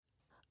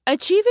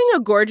Achieving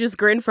a gorgeous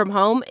grin from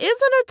home isn't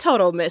a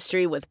total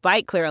mystery with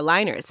Bite Clear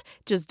aligners.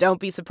 Just don't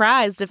be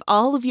surprised if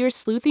all of your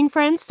sleuthing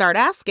friends start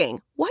asking,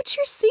 "What's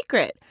your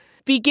secret?"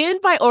 Begin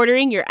by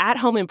ordering your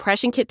at-home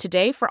impression kit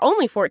today for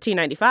only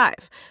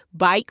 $14.95.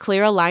 Bite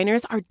Clear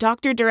aligners are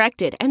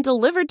doctor-directed and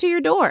delivered to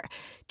your door.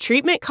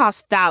 Treatment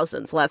costs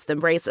thousands less than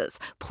braces.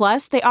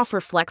 Plus, they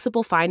offer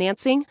flexible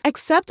financing,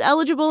 accept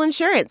eligible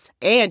insurance,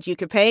 and you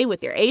can pay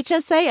with your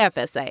HSA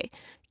FSA.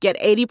 Get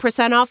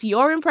 80% off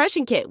your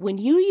impression kit when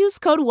you use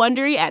code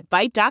WONDERY at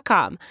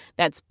Byte.com.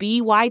 That's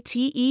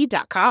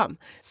BYTE.com.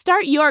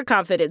 Start your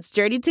confidence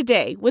journey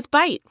today with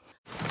Byte.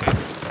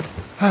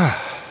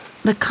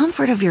 The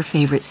comfort of your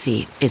favorite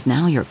seat is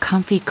now your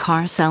comfy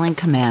car-selling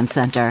command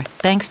center,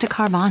 thanks to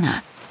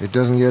Carvana. It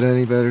doesn't get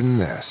any better than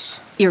this.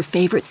 Your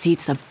favorite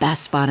seat's the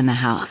best spot in the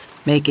house.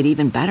 Make it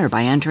even better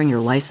by entering your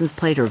license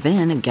plate or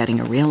VIN and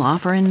getting a real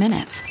offer in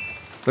minutes.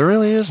 There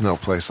really is no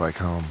place like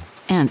home.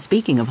 And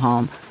speaking of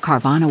home,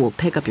 Carvana will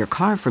pick up your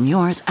car from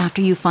yours after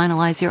you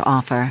finalize your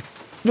offer.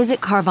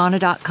 Visit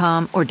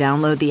Carvana.com or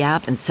download the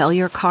app and sell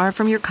your car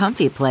from your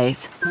comfy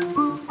place.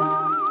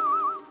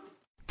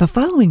 The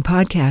following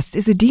podcast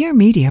is a Dear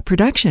Media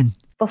production.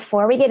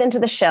 Before we get into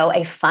the show,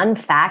 a fun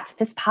fact.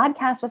 This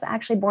podcast was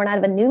actually born out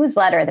of a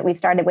newsletter that we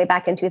started way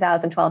back in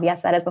 2012.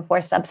 Yes, that is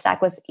before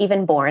Substack was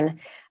even born.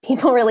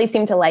 People really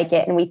seem to like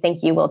it, and we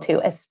think you will too,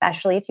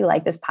 especially if you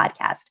like this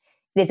podcast.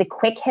 It is a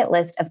quick hit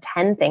list of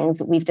 10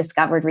 things we've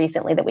discovered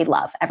recently that we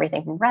love.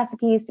 Everything from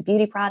recipes to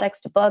beauty products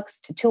to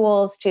books to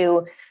tools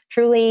to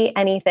truly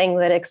anything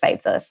that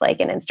excites us, like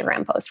an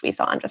Instagram post we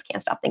saw and just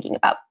can't stop thinking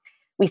about.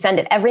 We send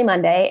it every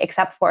Monday,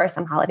 except for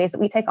some holidays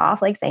that we take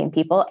off, like sane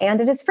people,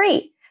 and it is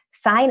free.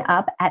 Sign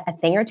up at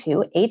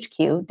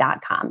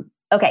athingertwohq.com.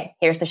 Okay,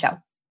 here's the show.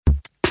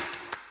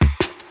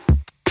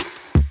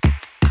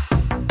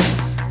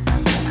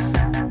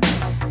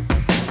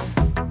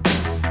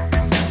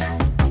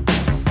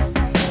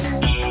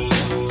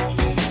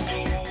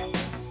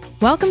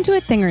 Welcome to A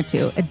Thing or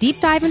Two, a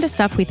deep dive into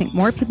stuff we think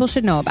more people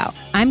should know about.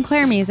 I'm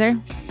Claire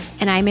Measer.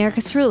 And I'm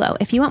Erica Cerullo.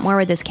 If you want more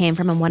where this came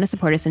from and want to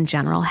support us in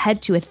general,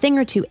 head to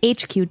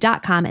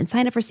athingertwohq.com and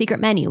sign up for Secret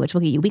Menu, which will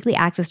get you weekly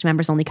access to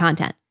members-only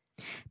content.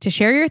 To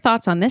share your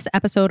thoughts on this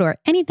episode or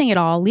anything at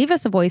all, leave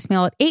us a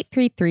voicemail at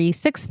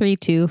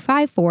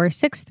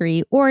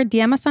 833-632-5463 or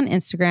DM us on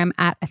Instagram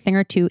at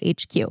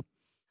athingertwohq.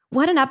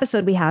 What an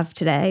episode we have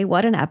today.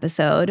 What an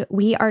episode.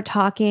 We are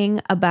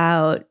talking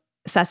about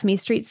Sesame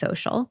Street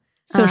Social.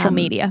 Social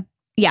media.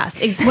 Yes.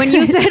 Exactly. When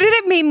you said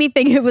it made me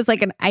think it was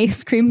like an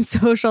ice cream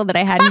social that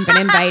I hadn't been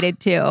invited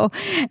to.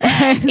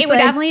 It would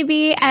definitely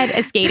be at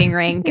a skating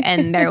rink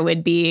and there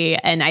would be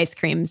an ice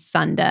cream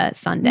sundae.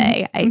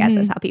 I guess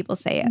that's how people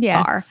say it.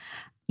 Yeah. Bar.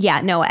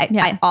 Yeah, no,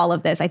 all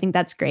of this. I think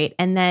that's great.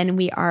 And then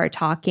we are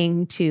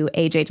talking to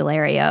AJ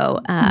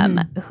Daulerio,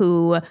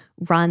 who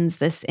runs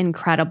this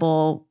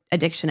incredible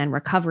addiction and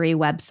recovery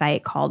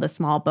website called A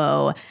Small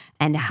Bow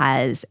and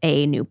has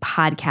a new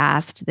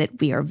podcast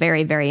that we are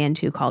very, very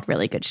into called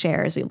Really Good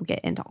Shares. We will get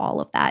into all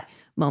of that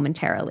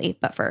momentarily.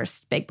 But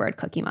first, Big Bird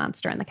Cookie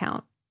Monster and the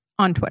Count.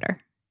 On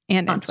Twitter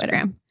and on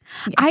Instagram.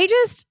 Yeah.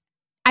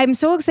 I'm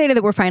so excited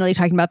that we're finally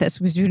talking about this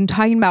because we've been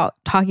talking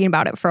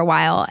about it for a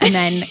while. And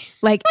then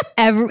like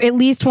at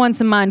least once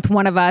a month,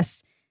 one of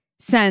us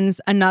sends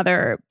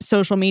another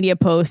social media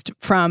post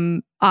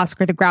from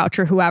Oscar the Grouch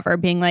or whoever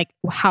being like,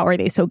 how are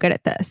they so good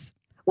at this?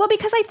 Well,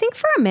 because I think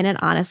for a minute,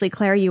 honestly,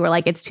 Claire, you were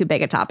like, it's too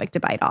big a topic to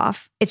bite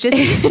off. It's just,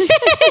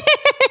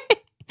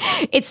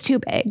 it's too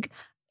big.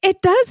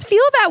 It does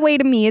feel that way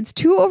to me. It's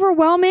too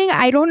overwhelming.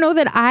 I don't know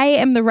that I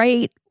am the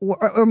right,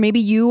 or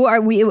maybe you are.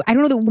 I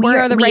don't know that we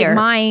are the right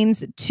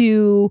minds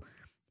to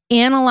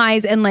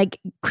analyze and like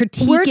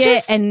critique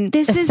it and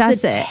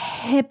assess it.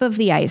 Tip of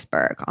the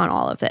iceberg on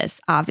all of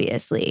this,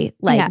 obviously.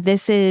 Like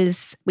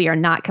we are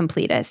not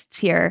completists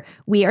here.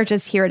 We are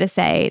just here to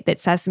say that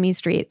Sesame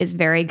Street is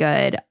very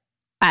good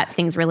at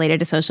things related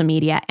to social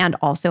media and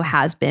also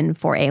has been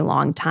for a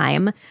long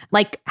time.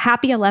 Like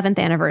happy 11th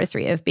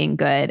anniversary of being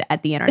good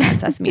at the internet,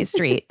 Sesame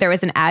Street. There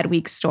was an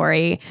Adweek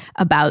story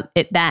about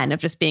it then of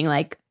just being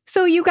like,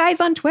 so you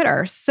guys on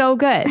Twitter, so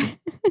good.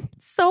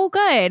 So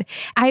good.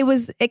 I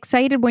was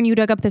excited when you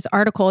dug up this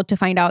article to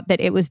find out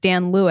that it was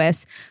Dan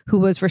Lewis who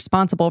was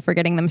responsible for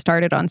getting them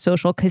started on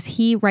social because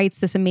he writes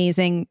this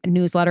amazing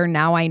newsletter,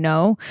 Now I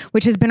Know,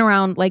 which has been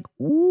around like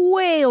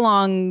way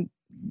longer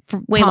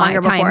before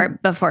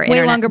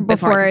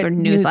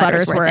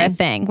newsletters were a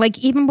thing. Like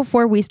even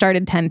before we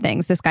started 10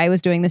 Things, this guy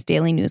was doing this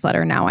daily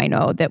newsletter, Now I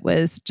Know, that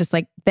was just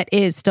like, that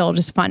is still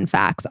just fun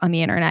facts on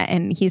the internet.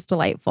 And he's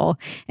delightful.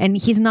 And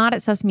he's not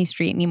at Sesame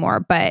Street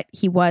anymore, but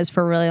he was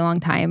for a really long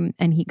time.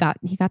 And he got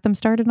them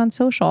started on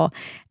social.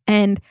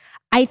 And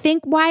I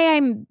think why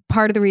I'm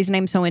part of the reason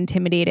I'm so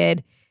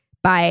intimidated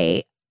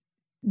by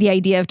the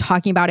idea of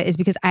talking about it is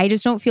because I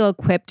just don't feel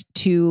equipped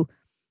to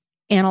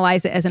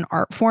analyze it as an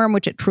art form,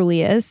 which it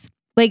truly is.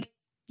 Like,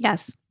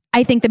 yes,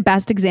 I think the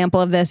best example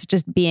of this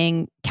just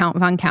being Count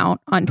Von Count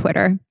on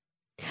Twitter.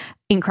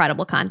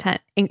 Incredible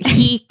content.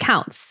 He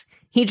counts.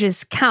 He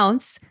just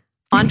counts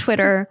on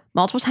Twitter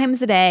multiple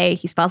times a day.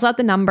 He spells out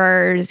the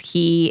numbers.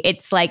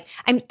 It's like,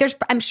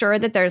 I'm sure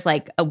that there's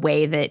like a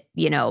way that,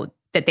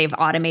 that they've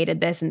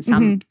automated this in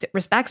some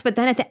respects. But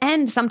then at the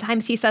end,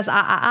 sometimes he says,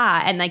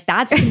 and like,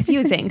 that's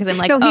confusing because I'm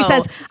like, he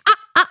says,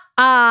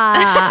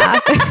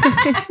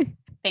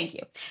 Thank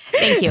you.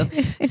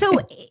 So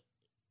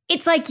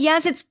it's like,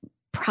 yes, it's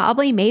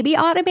probably maybe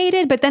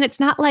automated, but then it's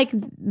not like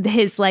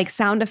his like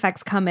sound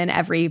effects come in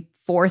every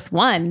fourth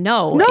one.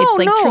 No, it's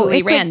like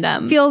truly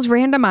random. Like, feels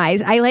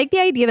randomized. I like the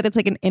idea that it's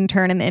like an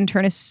intern and the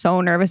intern is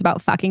so nervous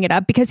about fucking it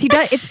up because he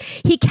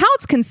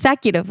counts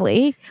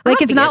consecutively. Like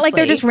obviously. It's not like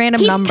they're just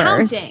random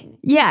numbers. Counting.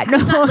 Yeah,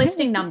 He's not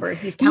listing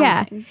numbers. He's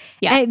counting.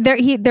 Yeah. And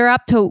they're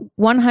up to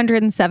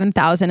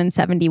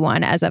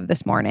 107,071 as of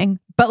this morning.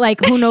 But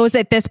like, who knows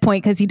at this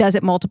point, because he does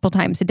it multiple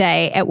times a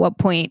day, at what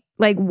point,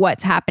 like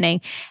what's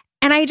happening.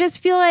 And I just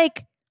feel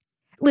like,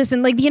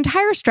 listen, like the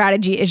entire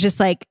strategy is just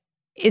like,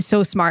 is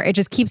so smart. It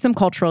just keeps them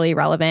culturally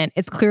relevant.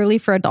 It's clearly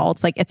for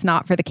adults. Like it's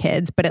not for the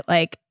kids, but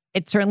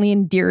it certainly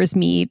endears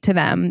me to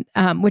them,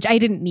 which I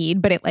didn't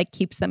need, but it like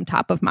keeps them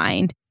top of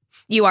mind.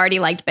 You already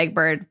liked Big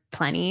Bird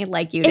plenty.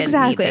 Like you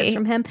didn't need this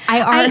from him.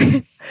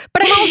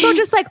 But I'm also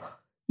just like,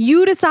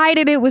 you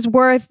decided it was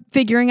worth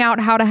figuring out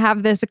how to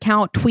have this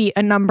account tweet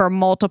a number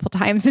multiple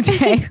times a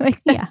day.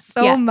 Like that's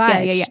so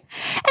much. Yeah.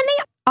 And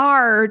they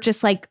are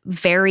just like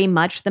very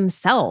much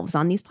themselves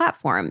on these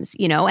platforms,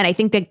 and I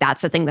think that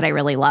that's the thing that I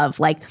really love.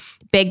 Like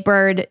Big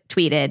Bird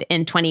tweeted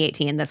in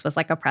 2018, this was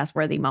like a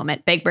press-worthy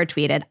moment. Big Bird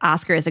tweeted,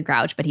 Oscar is a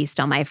grouch, but he's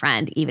still my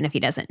friend, even if he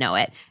doesn't know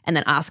it. And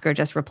then Oscar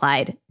just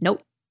replied,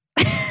 nope.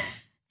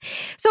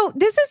 So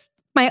this is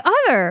my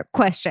other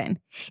question.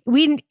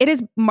 It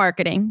is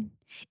marketing.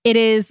 It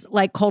is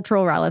like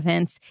cultural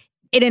relevance.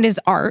 It is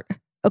art.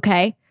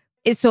 Okay.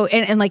 So,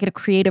 and like a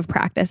creative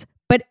practice.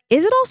 But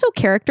is it also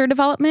character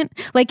development?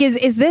 Like, is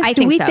this?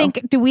 Do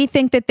we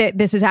think that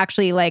this is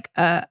actually like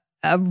a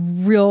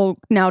real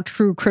now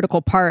true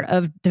critical part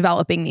of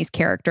developing these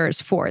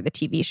characters for the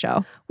TV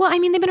show? Well, I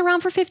mean, they've been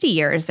around for 50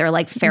 years. They're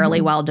like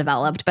fairly well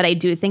developed, but I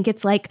do think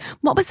it's like,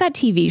 what was that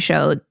TV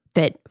show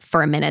that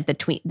for a minute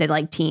that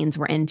like teens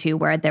were into,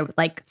 where there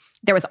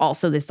was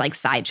also this like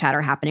side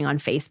chatter happening on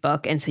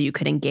Facebook. And so you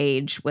could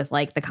engage with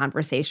like the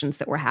conversations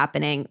that were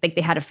happening. Like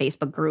they had a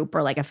Facebook group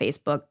or like a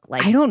Facebook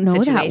like I don't know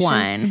situation. that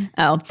one.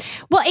 Oh,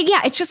 well,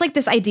 yeah, it's just like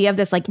this idea of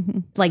this like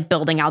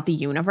building out the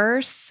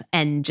universe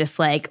and just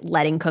like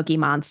letting Cookie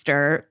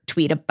Monster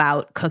tweet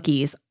about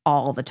cookies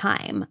all the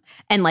time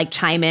and like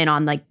chime in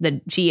on like the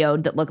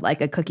geode that looked like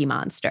a Cookie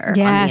Monster.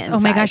 Yes. On the inside. Oh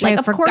my gosh, like,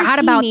 I forgot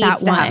about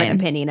that one. Have an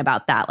opinion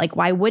about that. Like,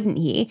 why wouldn't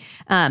he?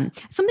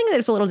 Something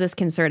that's a little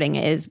disconcerting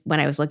is when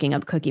I was looking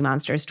up Cookie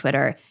Monster's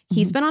Twitter,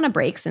 he's been on a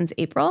break since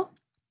April.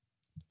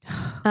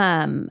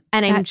 And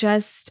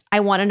I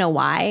want to know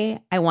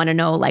why. I want to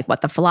know like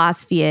what the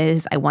philosophy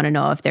is. I want to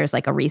know if there's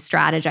like a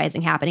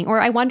re-strategizing happening, or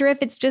I wonder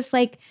if it's just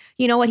like,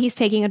 you know what, he's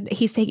taking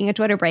a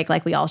Twitter break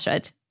like we all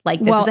should. Like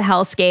this is a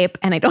hellscape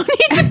and I don't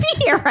need to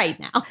be here right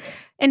now.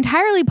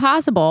 Entirely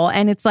possible.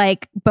 And it's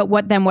like, but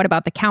what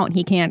about the count?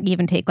 He can't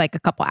even take like a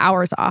couple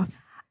hours off.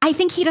 I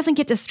think he doesn't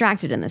get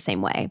distracted in the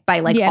same way by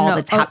like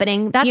that's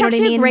happening. That's you know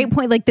actually what I mean? a great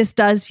point. Like this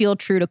does feel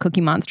true to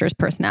Cookie Monster's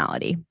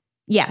personality.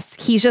 Yes.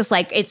 He's just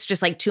like, it's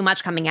just like too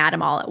much coming at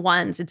him all at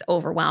once. It's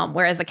overwhelmed.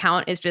 Whereas the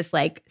count is just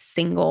like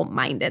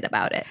single-minded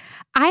about it.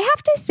 I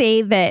have to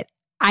say that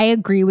I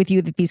agree with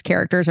you that these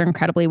characters are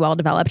incredibly well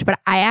developed, but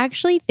I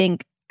actually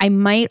think I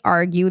might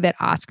argue that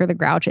Oscar the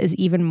Grouch is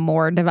even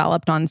more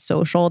developed on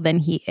social than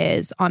he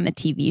is on the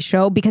TV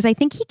show, because I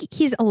think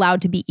he's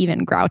allowed to be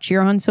even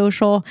grouchier on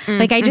social.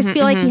 Like I just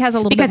feel like he has a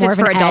little bit more of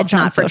an edge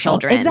on social.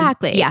 Children.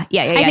 Exactly. Yeah.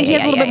 I think he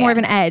has a little bit more of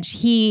an edge.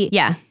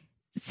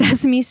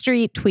 Sesame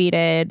Street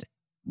tweeted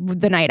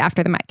the night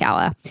after the Met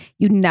Gala,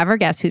 you'd never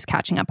guess who's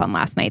catching up on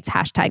last night's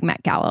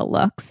 #Met Gala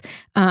looks.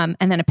 And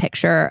then a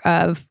picture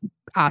of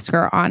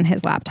Oscar on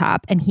his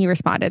laptop, and he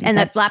responded and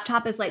that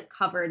laptop is like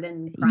covered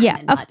in grime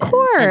and of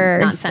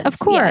course.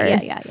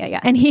 Yeah.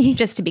 And he,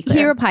 just to be clear,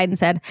 he replied and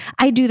said,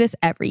 I do this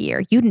every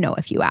year, you'd know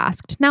if you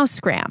asked, now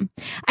scram.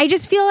 I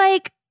just feel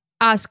like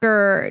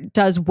Oscar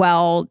does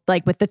well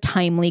like with the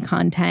timely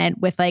content,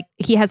 with like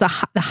he has the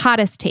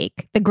hottest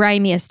take, the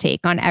grimiest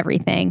take on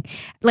everything.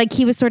 Like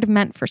he was sort of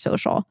meant for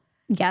social.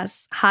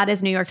 Yes. Hot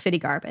as New York City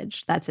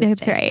garbage. That's his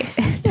take.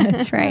 Right.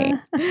 That's right.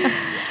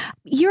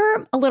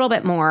 You're a little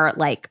bit more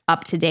like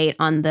up to date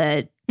on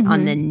the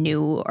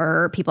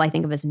newer people I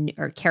think of as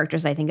or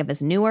characters I think of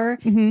as newer.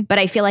 But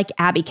I feel like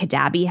Abby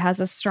Cadabby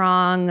has a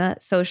strong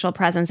social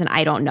presence, and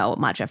I don't know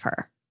much of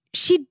her.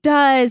 She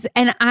does.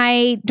 And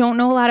I don't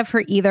know a lot of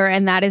her either.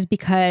 And that is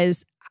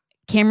because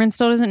Cameron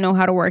still doesn't know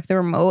how to work the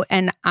remote.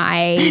 And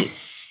I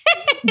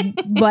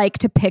like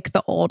to pick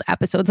the old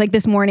episodes. Like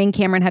this morning,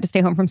 Cameron had to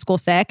stay home from school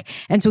sick.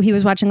 And so he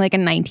was watching like a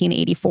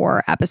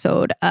 1984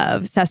 episode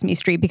of Sesame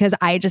Street, because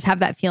I just have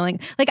that feeling.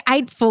 Like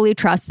I fully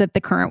trust that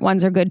the current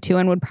ones are good too,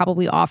 and would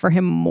probably offer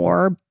him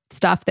more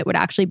stuff that would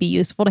actually be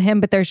useful to him.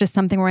 But there's just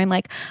something where I'm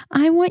like,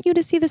 I want you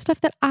to see the stuff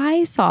that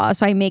I saw.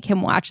 So I make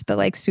him watch the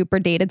like super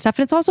dated stuff.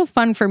 And it's also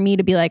fun for me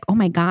to be like, oh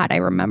my God, I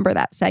remember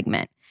that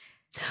segment.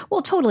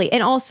 Well, totally.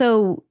 And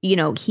also,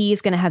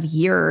 he's going to have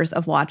years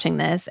of watching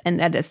this.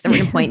 And at a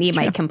certain point, he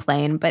might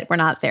complain, but we're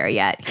not there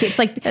yet. It's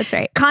like, that's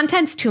right.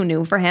 Content's too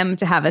new for him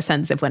to have a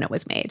sense of when it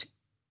was made.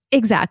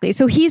 Exactly.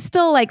 So he's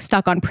still like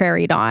stuck on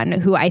Prairie Dawn,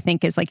 who I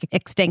think is like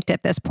extinct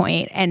at this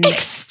point. And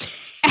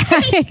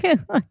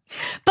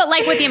but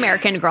like with the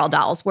American Girl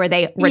dolls where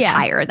they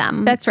retire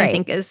them. That's right. I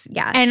think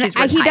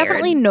and he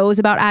definitely knows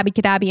about Abby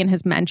Kadabi and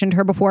has mentioned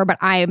her before, but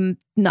I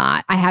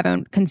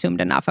haven't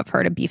consumed enough of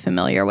her to be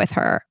familiar with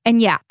her.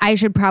 And yeah, I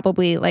should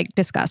probably like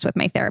discuss with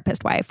my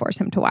therapist why I force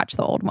him to watch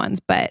the old ones,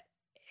 but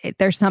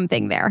there's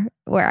something there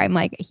where I'm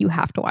like, you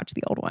have to watch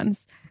the old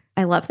ones.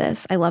 I love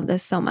this. I love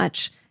this so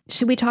much.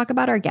 Should we talk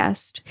about our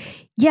guest?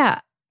 Yeah,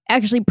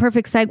 actually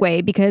perfect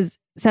segue because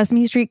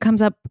Sesame Street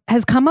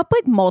has come up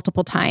like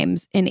multiple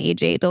times in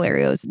AJ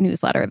Daulerio's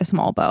newsletter, The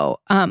Small Bow.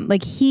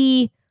 Like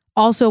he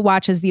also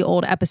watches the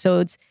old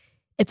episodes.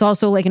 It's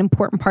also like an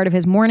important part of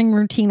his morning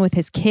routine with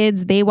his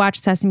kids. They watch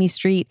Sesame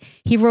Street.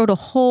 He wrote a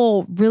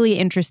whole really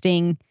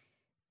interesting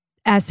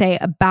essay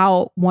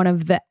about one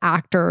of the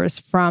actors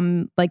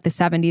from like the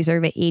 70s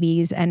or the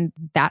 80s and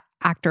that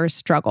actor's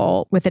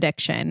struggle with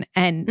addiction.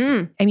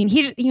 And I mean,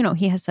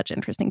 he has such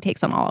interesting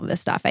takes on all of this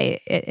stuff.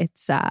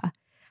 It's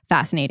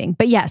fascinating.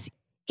 But yes,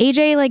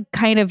 AJ like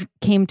kind of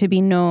came to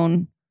be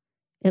known,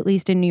 at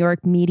least in New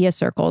York media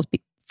circles,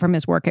 from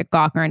his work at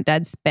Gawker and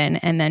Deadspin,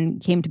 and then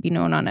came to be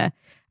known on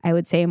I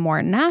would say, a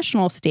more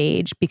national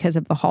stage because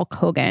of the Hulk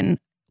Hogan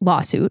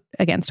lawsuit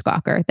against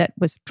Gawker that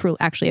was truly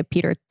actually a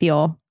Peter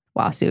Thiel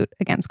lawsuit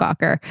against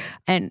Gawker.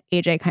 And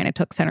AJ kind of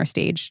took center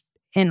stage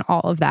in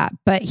all of that.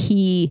 But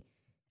he,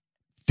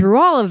 through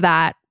all of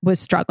that, was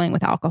struggling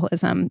with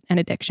alcoholism and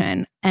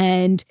addiction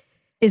and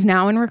is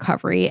now in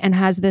recovery and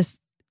has this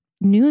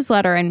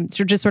newsletter and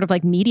just sort of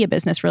like media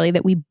business really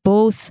that we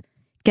both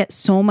get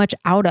so much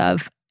out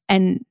of.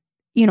 And,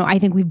 I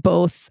think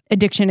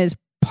addiction is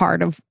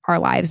part of our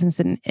lives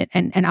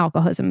and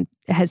alcoholism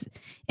has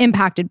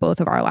impacted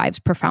both of our lives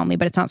profoundly,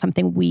 but it's not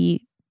something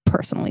we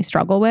personally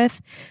struggle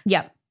with.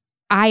 Yep.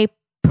 I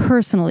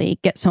personally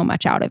get so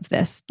much out of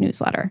this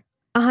newsletter.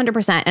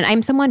 100%. And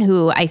I'm someone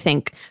who I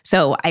think,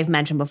 so I've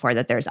mentioned before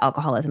that there's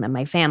alcoholism in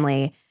my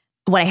family.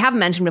 What I haven't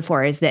mentioned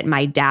before is that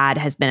my dad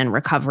has been in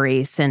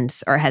recovery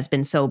has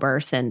been sober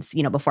since,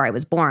 before I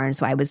was born.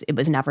 So it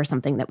was never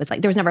something that was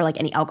like, there was never like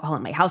any alcohol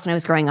in my house when I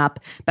was growing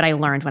up. But I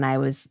learned when I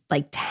was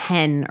like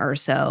 10 or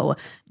so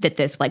that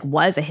this like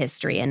was a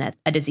history and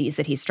a disease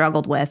that he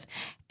struggled with.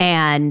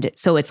 And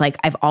so it's like,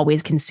 I've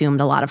always consumed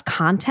a lot of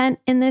content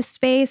in this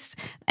space.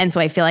 And so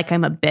I feel like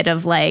I'm a bit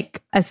of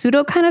like a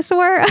pseudo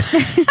connoisseur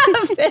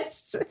of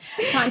this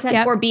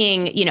content for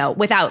being,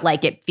 without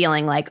like it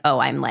feeling like, oh,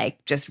 I'm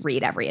like, just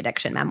read every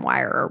addiction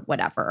memoir or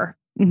whatever.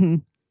 Mm-hmm.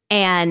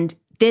 And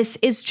this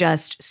is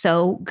just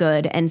so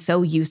good and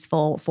so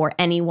useful for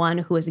anyone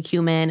who is a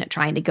human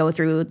trying to go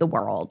through the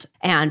world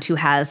and who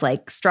has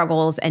like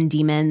struggles and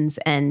demons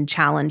and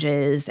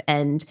challenges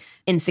and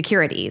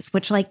insecurities,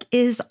 which like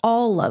is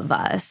all of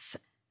us.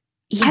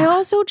 Yeah. I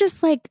also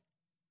just like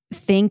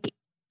think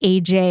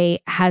AJ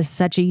has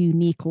such a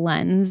unique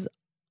lens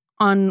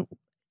on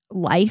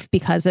life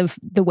because of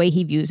the way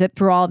he views it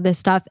through all of this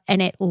stuff.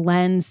 And it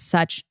lends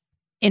such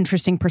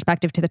interesting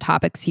perspective to the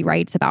topics he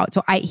writes about.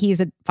 So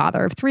he's a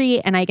father of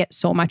 3 and I get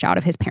so much out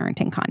of his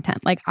parenting content.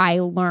 Like I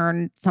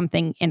learn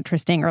something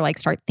interesting or like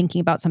start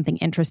thinking about something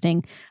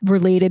interesting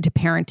related to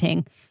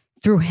parenting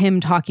through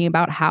him talking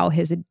about how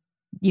his,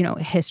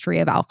 history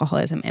of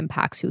alcoholism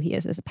impacts who he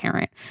is as a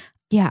parent.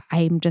 Yeah,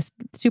 I'm just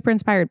super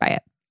inspired by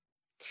it.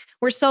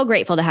 We're so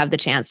grateful to have the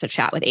chance to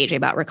chat with AJ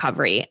about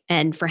recovery.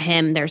 And for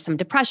him, there's some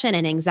depression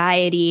and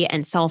anxiety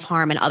and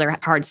self-harm and other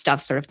hard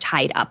stuff sort of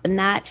tied up in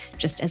that,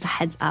 just as a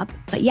heads up.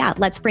 But yeah,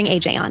 let's bring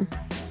AJ on.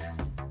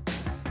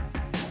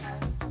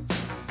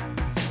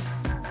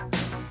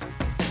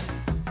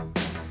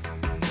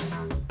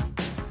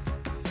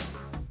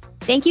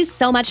 Thank you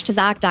so much to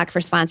ZocDoc for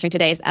sponsoring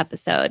today's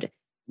episode.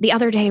 The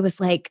other day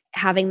was like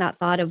having that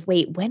thought of,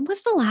 wait, when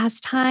was the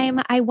last time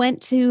I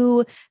went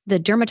to the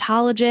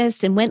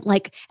dermatologist and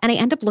and I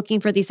end up looking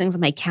for these things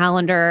on my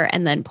calendar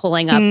and then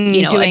pulling up,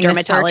 a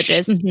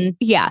dermatologist. Mm-hmm.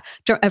 Yeah.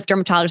 A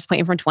dermatologist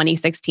appointment from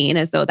 2016,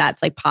 as though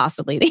that's like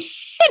possibly the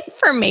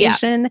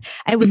information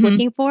I was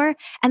looking for.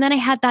 And then I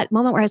had that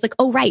moment where I was like,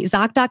 oh, right.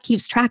 ZocDoc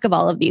keeps track of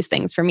all of these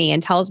things for me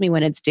and tells me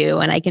when it's due.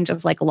 And I can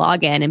just like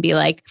log in and be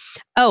like,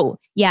 oh,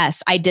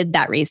 yes, I did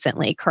that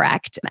recently.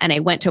 Correct. And I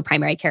went to a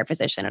primary care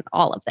physician and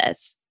all of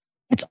this.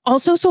 It's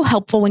also so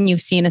helpful when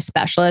you've seen a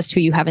specialist who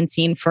you haven't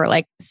seen for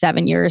like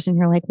 7 years and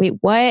you're like, wait,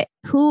 what?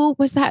 Who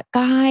was that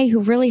guy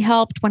who really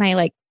helped when I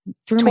like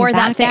threw my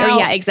back out?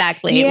 Yeah,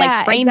 exactly.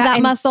 Like sprained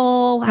that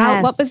muscle.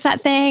 What was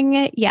that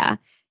thing? Yeah.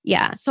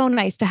 Yeah. So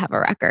nice to have a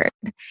record.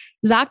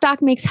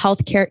 ZocDoc makes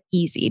healthcare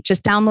easy.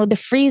 Just download the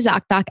free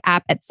ZocDoc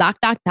app at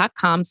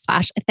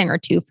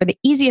ZocDoc.com/a-thing-or-two for the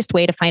easiest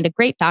way to find a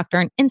great doctor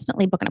and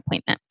instantly book an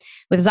appointment.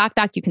 With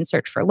ZocDoc, you can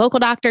search for local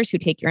doctors who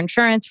take your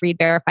insurance, read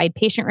verified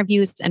patient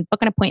reviews, and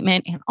book an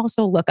appointment, and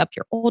also look up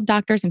your old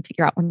doctors and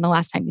figure out when the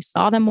last time you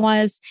saw them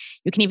was.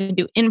 You can even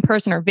do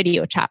in-person or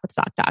video chat with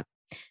ZocDoc.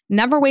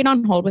 Never wait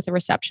on hold with a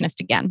receptionist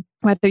again.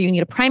 Whether you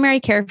need a primary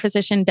care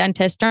physician,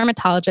 dentist,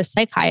 dermatologist,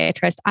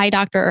 psychiatrist, eye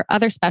doctor, or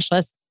other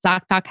specialists,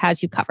 ZocDoc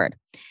has you covered.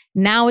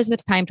 Now is the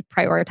time to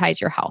prioritize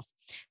your health.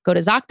 Go to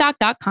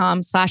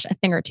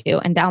ZocDoc.com/a-thing-or-two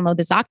and download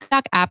the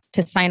ZocDoc app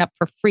to sign up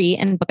for free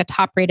and book a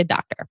top-rated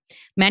doctor.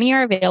 Many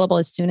are available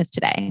as soon as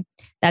today.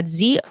 That's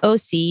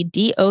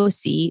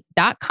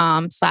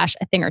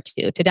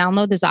ZocDoc.com/a-thing-or-two to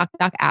download the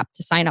ZocDoc app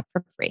to sign up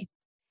for free.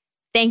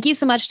 Thank you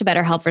so much to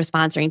BetterHelp for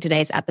sponsoring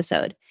today's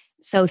episode.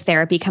 So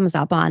therapy comes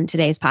up on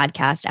today's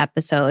podcast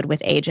episode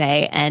with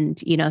AJ.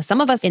 And, some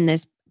of us in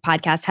this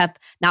podcast have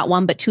not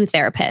one, but two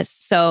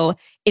therapists. So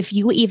if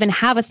you even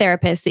have a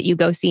therapist that you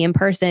go see in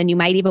person, you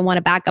might even want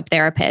a backup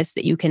therapist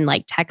that you can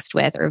text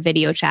with or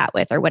video chat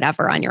with or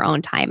whatever on your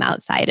own time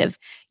outside of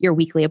your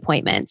weekly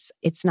appointments.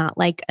 It's not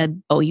like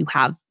you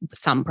have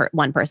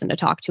one person to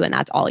talk to and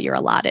that's all you're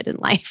allotted in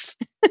life.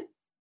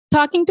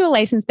 Talking to a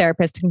licensed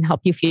therapist can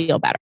help you feel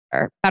better.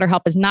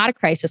 BetterHelp is not a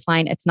crisis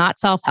line. It's not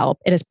self-help.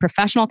 It is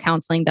professional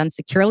counseling done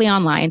securely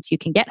online so you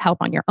can get help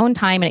on your own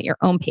time and at your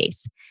own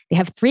pace. They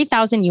have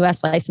 3,000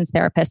 U.S. licensed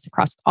therapists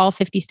across all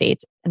 50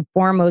 states and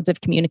 4 modes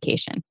of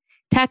communication: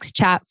 text,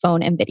 chat,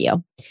 phone, and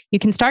video. You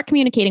can start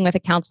communicating with a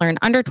counselor in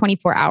under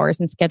 24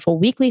 hours and schedule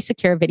weekly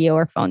secure video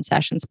or phone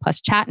sessions,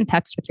 plus chat and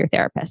text with your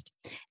therapist.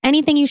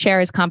 Anything you share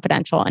is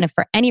confidential, and if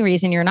for any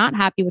reason you're not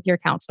happy with your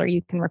counselor,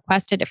 you can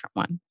request a different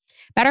one.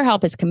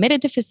 BetterHelp is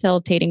committed to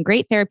facilitating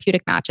great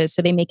therapeutic matches,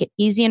 so they make it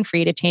easy and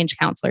free to change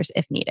counselors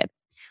if needed.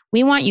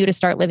 We want you to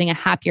start living a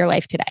happier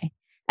life today.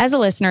 As a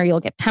listener, you'll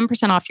get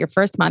 10% off your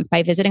first month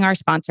by visiting our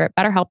sponsor at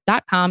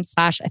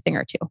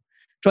betterhelp.com/a-thing-or-two.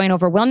 Join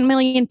over 1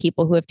 million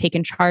people who have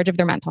taken charge of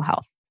their mental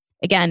health.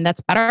 Again,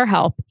 that's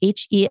BetterHelp,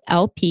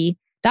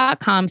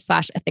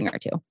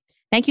 HELP.com/a-thing-or-two.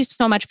 Thank you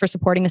so much for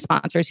supporting the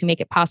sponsors who make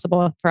it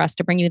possible for us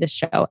to bring you this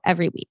show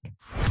every week.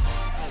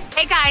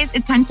 Hey guys,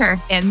 it's Hunter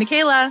and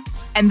Michaela,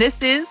 and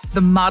this is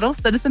the Model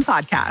Citizen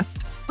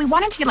Podcast. We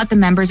wanted to let the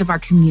members of our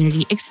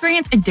community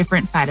experience a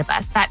different side of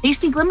us that they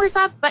see glimmers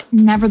of, but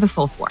never the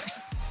full force.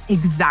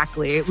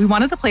 Exactly. We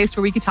wanted a place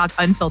where we could talk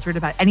unfiltered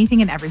about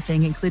anything and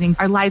everything, including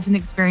our lives and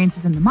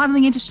experiences in the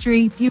modeling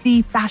industry,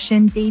 beauty,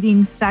 fashion,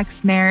 dating,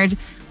 sex, marriage,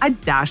 a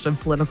dash of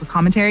political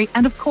commentary,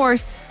 and of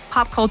course,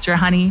 pop culture,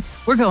 honey.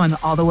 We're going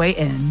all the way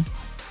in.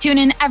 Tune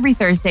in every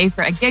Thursday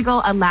for a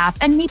giggle, a laugh,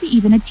 and maybe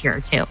even a tear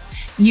or two.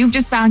 You've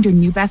just found your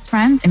new best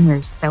friends, and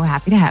we're so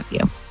happy to have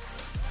you.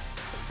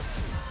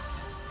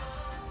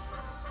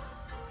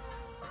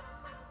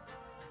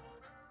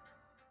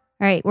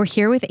 All right, we're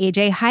here with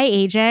AJ. Hi,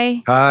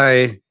 AJ.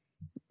 Hi.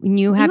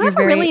 You have a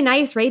really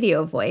nice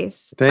radio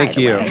voice. Thank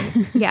you.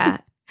 Yeah.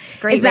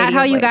 Great. Is that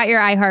how you got your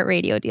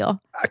iHeartRadio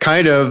deal?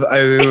 Kind of.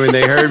 When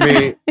they heard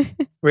me,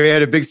 we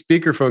had a big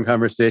speakerphone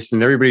conversation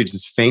and everybody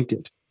just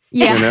fainted.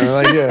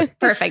 Yeah. Yeah.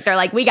 Perfect. They're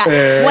like, we got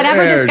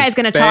whatever this guy's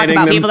going to talk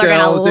about, people are going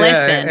to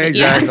listen.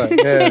 Exactly.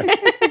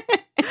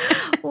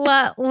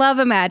 Yeah. Love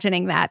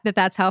imagining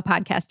that's how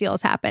podcast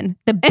deals happen.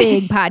 The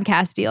big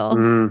podcast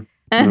deals.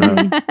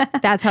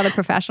 That's how the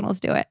professionals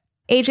do it.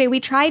 AJ, we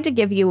tried to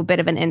give you a bit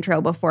of an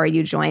intro before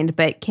you joined,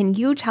 but can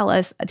you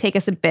take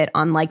us a bit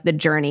on the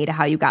journey to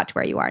how you got to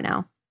where you are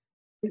now?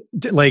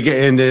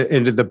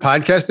 Into the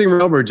podcasting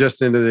realm, or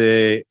just into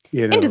the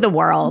into the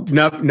world,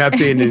 not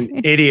being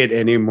an idiot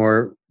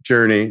anymore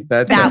journey.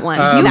 That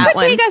one. You could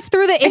take us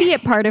through the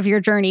idiot part of your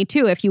journey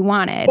too, if you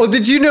wanted. Oh,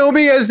 did you know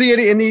me as the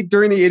idiot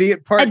during the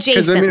idiot part?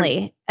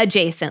 Adjacently.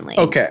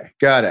 Okay,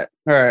 got it.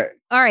 All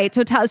right.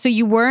 So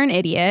you were an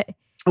idiot.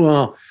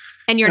 Well,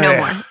 and you're no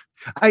more.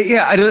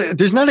 I don't.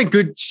 There's not a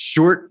good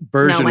short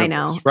version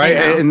of this, right?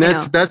 And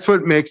that's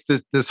what makes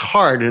this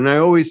hard. And I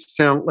always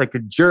sound like a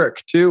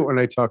jerk too when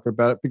I talk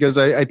about it, because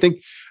I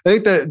think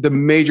that the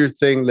major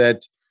thing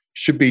that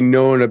should be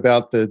known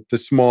about the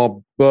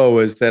small bow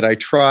is that I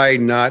try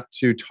not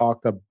to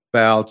talk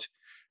about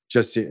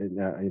just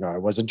I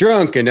wasn't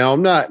drunk and now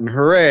I'm not, and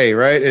hooray,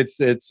 right? It's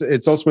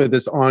ultimately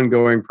this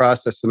ongoing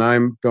process that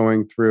I'm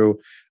going through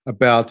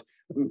about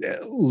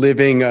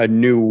living a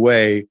new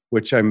way,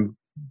 which I'm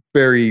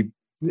very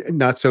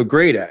not so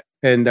great at.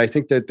 And I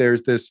think that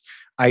there's this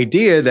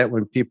idea that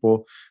when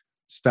people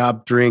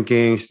stop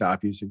drinking,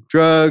 stop using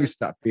drugs,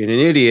 stop being an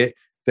idiot,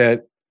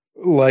 that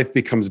life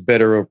becomes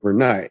better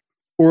overnight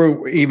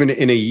or even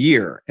in a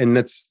year. And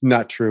that's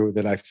not true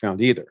that I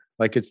found either.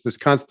 It's this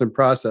constant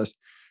process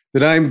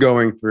that I'm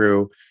going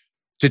through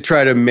to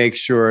try to make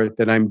sure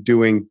that I'm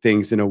doing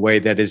things in a way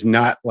that is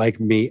not like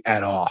me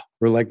at all,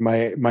 or like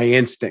my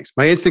instincts.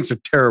 My instincts are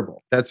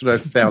terrible. That's what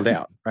I've found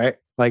out, right?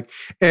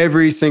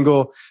 Every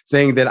single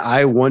thing that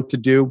I want to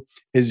do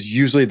is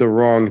usually the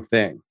wrong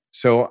thing.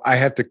 So I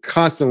have to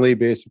constantly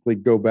basically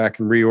go back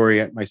and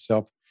reorient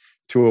myself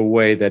to a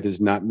way that is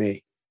not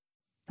me.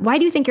 Why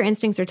do you think your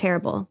instincts are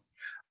terrible?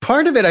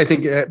 Part of it, I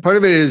think,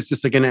 is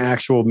just an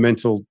actual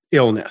mental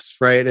illness,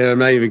 right? And I'm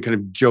not even kind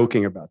of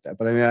joking about that.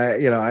 But I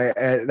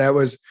mean, that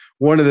was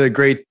one of the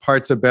great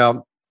parts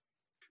about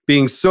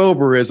being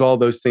sober, is all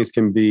those things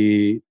can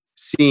be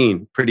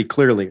seen pretty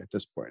clearly at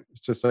this point.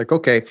 It's just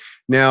okay,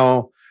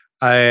 now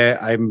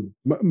I'm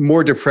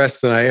more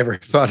depressed than I ever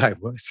thought I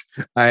was.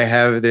 I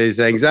have these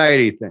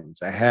anxiety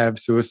things. I have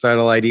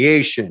suicidal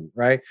ideation,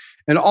 right?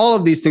 And all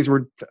of these things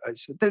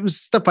that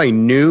was stuff I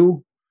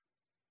knew,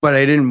 but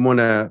I didn't want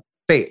to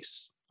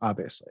face,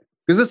 obviously,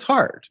 because it's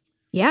hard.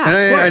 Yeah. And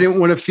I didn't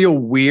want to feel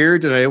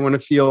weird and I didn't want to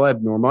feel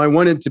abnormal. I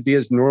wanted to be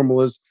as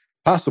normal as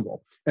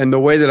possible. And the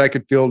way that I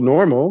could feel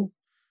normal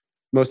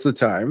most of the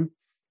time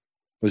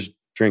was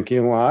drinking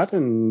a lot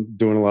and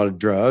doing a lot of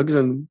drugs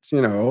and,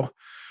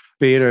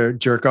 being a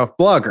jerk off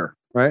blogger,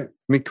 right? I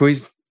mean,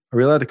 are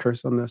we allowed to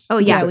curse on this? Oh,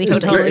 yeah, we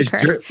totally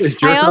curse.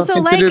 I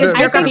also like, does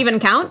jerk off even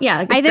count?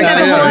 Yeah. I think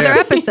that's a whole other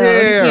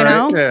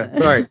episode, Yeah,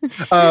 sorry.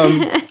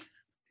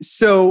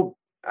 So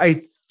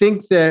I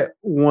think that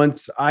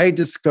once I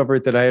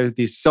discovered that I have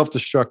these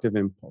self-destructive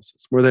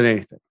impulses more than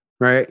anything,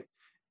 right?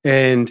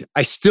 And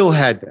I still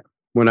had them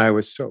when I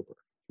was sober,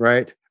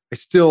 right? I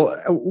still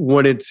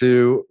wanted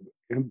to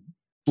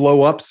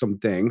blow up some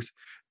things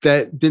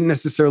that didn't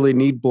necessarily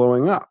need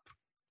blowing up.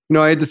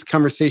 I had this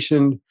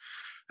conversation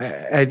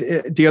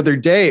the other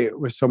day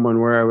with someone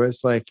where I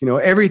was like,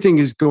 everything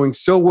is going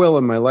so well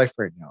in my life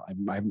right now.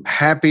 I'm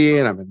happy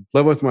and I'm in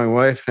love with my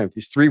wife. I have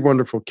these 3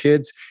 wonderful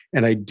kids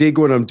and I dig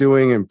what I'm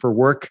doing. And for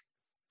work,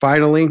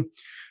 finally,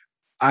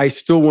 I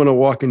still want to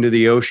walk into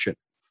the ocean,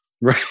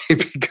 right?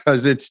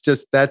 Because it's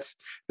just, that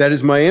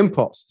is my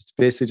impulse. It's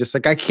basically just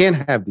like, I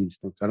can't have these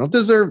things. I don't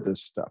deserve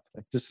this stuff.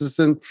 Like, this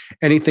isn't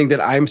anything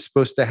that I'm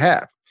supposed to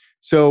have.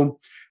 So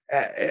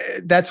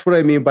that's what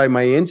I mean by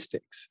my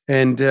instincts.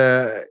 And,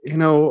 I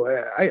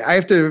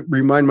have to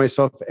remind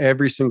myself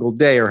every single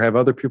day or have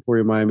other people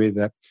remind me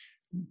that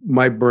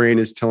my brain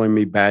is telling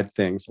me bad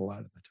things a lot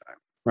of the time,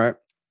 right?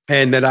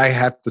 And that I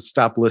have to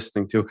stop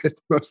listening to it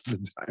most of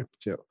the time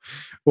too,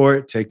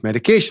 or take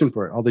medication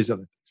for it, all these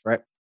other things,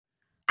 right?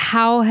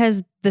 How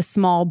has the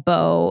small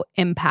bow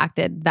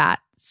impacted that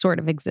sort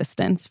of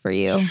existence for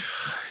you?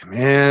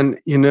 Man,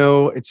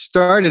 it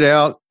started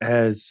out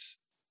as,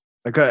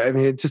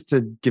 just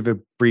to give a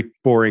brief,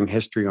 boring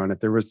history on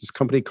it, there was this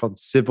company called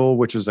Civil,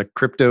 which was a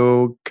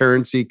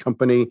cryptocurrency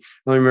company.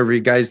 I remember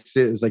you guys,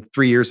 it was like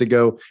 3 years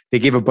ago. They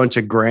gave a bunch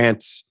of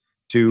grants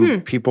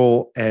to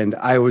people, and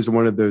I was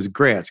one of those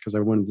grants because I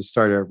wanted to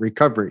start a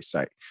recovery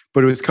site.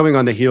 But it was coming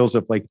on the heels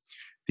of like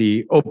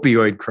the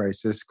opioid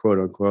crisis, quote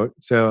unquote.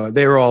 So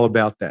they were all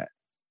about that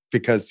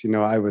because,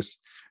 I was,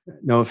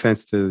 no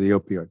offense to the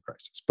opioid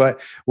crisis,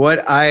 but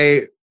what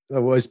I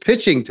was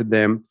pitching to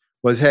them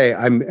was, hey,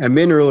 I'm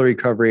in early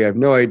recovery. I have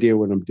no idea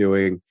what I'm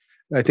doing.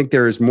 I think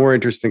there is more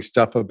interesting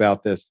stuff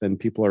about this than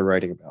people are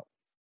writing about.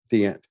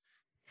 The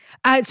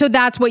end. So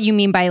that's what you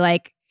mean by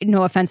like,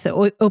 no offense to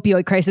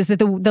opioid crisis, that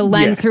the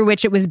lens through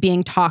which it was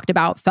being talked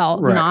about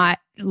felt not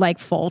like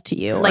full to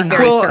you. Like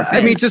very surface.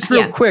 I mean, just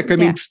real quick. I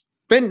mean,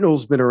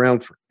 fentanyl's been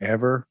around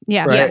forever.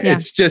 Yeah. Right? Yeah.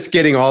 It's just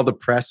getting all the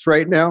press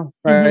right now.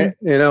 Right.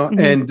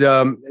 And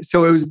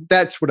so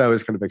that's what I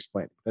was kind of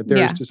explaining, that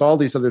there's just all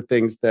these other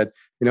things that,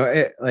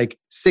 like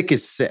sick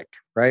is sick,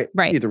 right?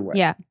 Right. Either way.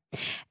 Yeah.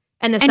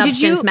 And the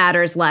substance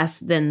matters less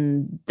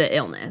than the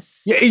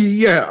illness.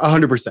 Yeah.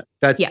 100%.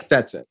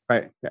 That's it.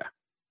 Right. Yeah.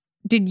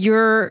 Did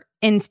your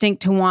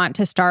instinct to want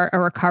to start a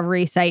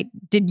recovery site,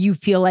 did you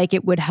feel like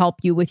it would help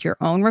you with your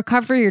own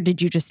recovery, or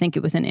did you just think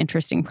it was an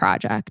interesting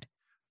project?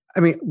 I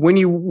mean, when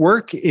you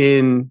work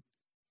in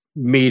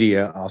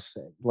media, I'll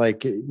say,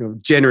 like,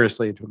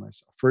 generously into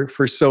myself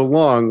for so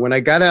long, when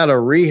I got out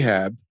of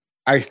rehab,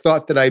 I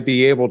thought that I'd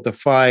be able to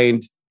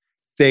find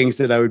things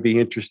that I would be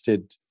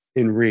interested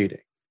in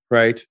reading,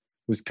 right? I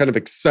was kind of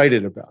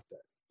excited about that.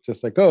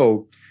 Just like, a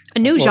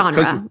new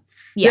genre.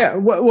 Yeah.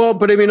 Well,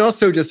 but I mean,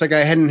 also just like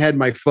I hadn't had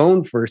my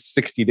phone for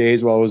 60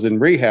 days while I was in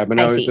rehab. And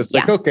I was just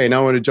like, okay,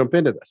 now I want to jump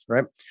into this,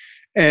 right?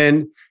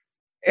 And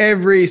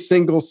every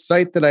single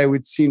site that I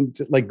would seem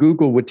to, like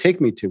Google would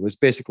take me to, was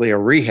basically a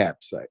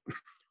rehab site,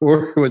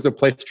 or it was a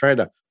place trying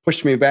to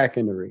push me back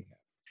into rehab.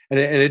 And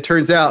it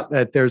turns out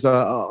that there's a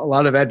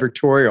lot of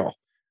advertorial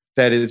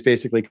that is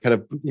basically kind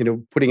of,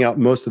 putting out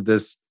most of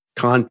this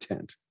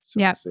content. So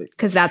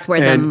because that's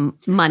where the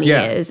money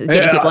is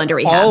getting people into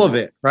rehab. All of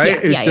it, right?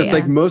 It's just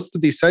like most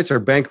of these sites are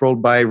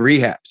bankrolled by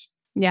rehabs.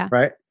 Yeah.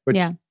 Right? Which,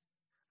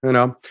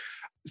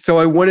 so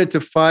I wanted to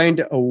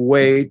find a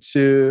way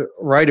to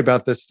write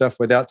about this stuff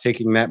without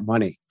taking that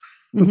money.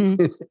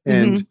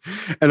 And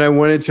I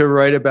wanted to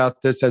write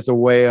about this as a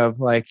way of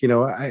like,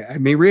 I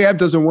mean, rehab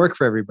doesn't work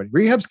for everybody.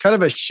 Rehab's kind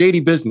of a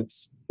shady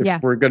business,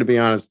 if we're going to be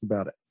honest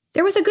about it.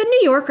 There was a good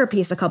New Yorker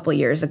piece a couple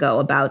years ago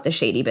about the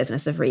shady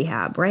business of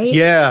rehab, right?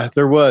 Yeah,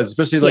 there was,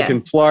 especially like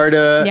in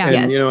Florida.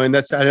 And,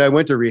 and I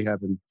went to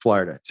rehab in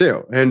Florida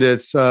too. And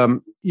it's,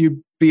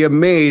 you'd be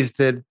amazed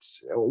at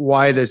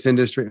why this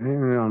industry, I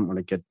don't want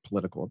to get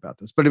political about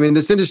this, but I mean,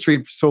 this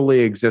industry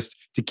solely exists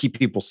to keep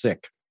people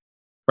sick,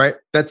 right?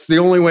 That's the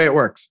only way it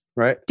works,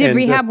 right? Did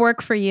rehab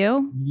work for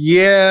you?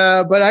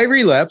 Yeah, but I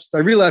relapsed. I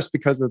relapsed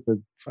because of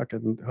the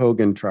fucking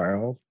Hogan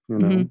trial.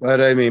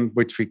 But I mean,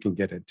 which we can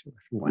get into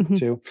if you want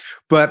to,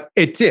 but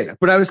it did.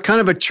 But I was kind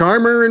of a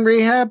charmer in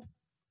rehab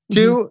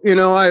too.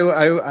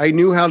 I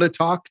knew how to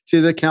talk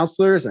to the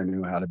counselors. I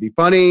knew how to be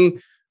funny.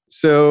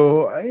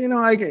 So, you know,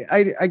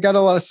 I got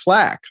a lot of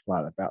slack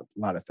about a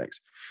lot of things,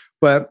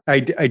 but I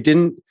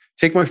didn't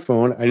take my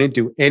phone. I didn't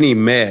do any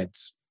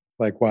meds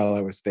like while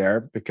I was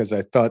there because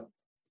I thought,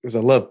 because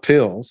I love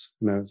pills,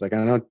 and I was like,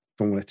 I don't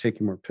want to take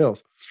any more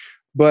pills.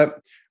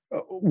 But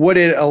what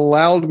it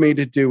allowed me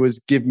to do was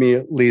give me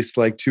at least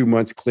like 2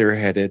 months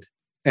clear-headed.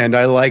 And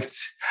I liked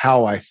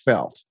how I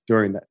felt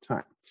during that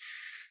time.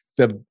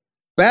 The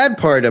bad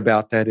part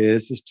about that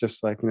is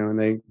just like, you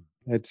know,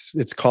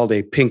 it's called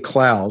a pink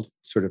cloud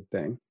sort of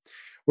thing,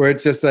 where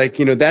it's just like,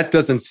 you know, that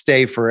doesn't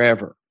stay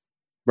forever,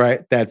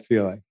 right? That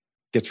feeling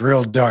gets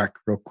real dark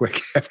real quick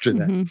after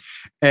that. Mm-hmm.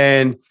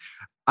 And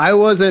I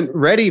wasn't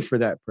ready for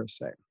that per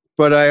se,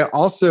 but I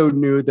also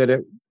knew that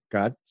it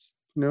got,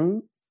 you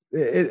know,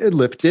 it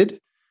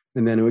lifted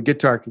and then it would get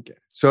dark again.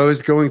 So I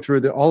was going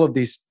through all of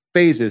these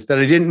phases that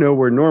I didn't know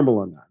were normal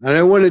or not. And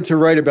I wanted to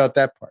write about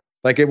that part.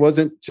 Like, it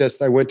wasn't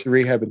just I went to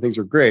rehab and things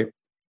were great.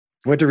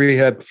 I went to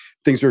rehab,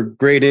 things were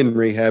great in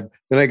rehab.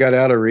 Then I got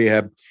out of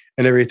rehab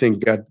and everything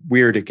got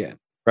weird again,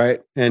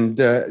 right? And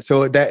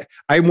so that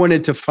I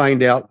wanted to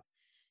find out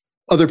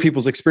other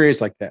people's experience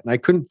like that. And I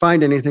couldn't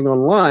find anything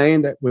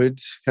online that would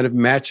kind of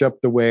match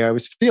up the way I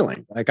was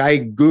feeling. Like, I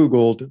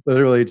Googled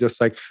literally just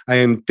like, I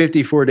am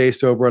 54 days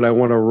sober and I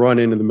want to run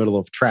into the middle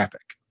of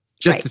traffic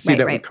just to see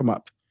that would come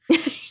up.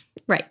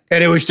 Right.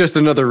 And it was just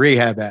another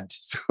rehab ad.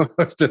 So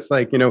it's just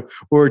like, you know,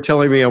 or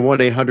telling me a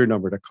 1-800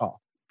 number to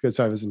call because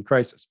I was in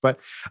crisis. But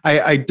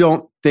I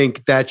don't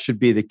think that should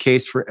be the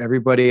case for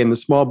everybody. And the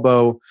Small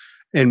Bow,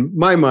 in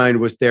my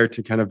mind, was there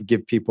to kind of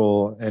give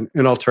people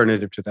an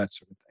alternative to that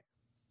sort of thing.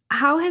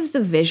 How has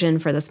the vision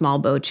for the Small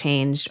Bow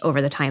changed over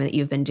the time that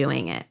you've been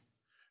doing it?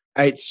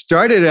 I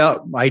started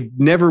out, I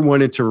never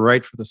wanted to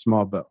write for the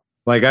Small Bow.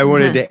 Like, I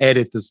wanted to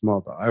edit the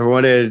Small Bow.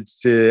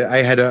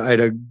 I had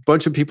a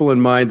bunch of people in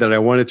mind that I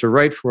wanted to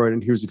write for it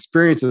and whose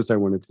experiences I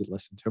wanted to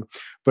listen to.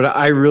 But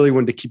I really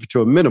wanted to keep it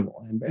to a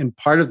minimal. And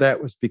part of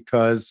that was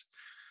because,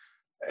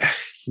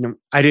 you know,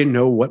 I didn't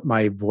know what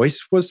my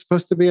voice was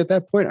supposed to be at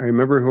that point. I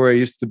remember who I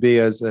used to be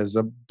as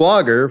a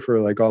blogger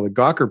for like all the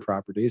Gawker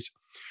properties,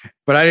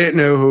 but I didn't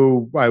know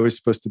who I was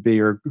supposed to be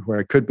or who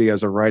I could be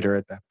as a writer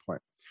at that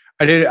point.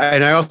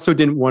 And I also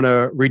didn't want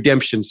a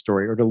redemption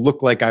story or to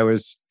look like I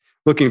was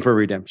looking for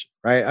redemption,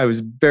 right? I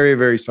was very,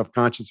 very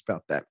self-conscious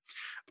about that.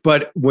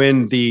 But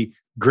when the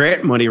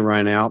grant money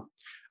ran out,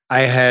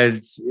 I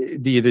had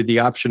either the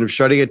option of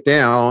shutting it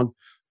down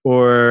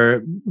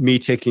or me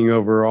taking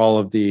over all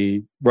of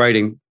the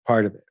writing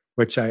part of it,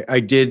 which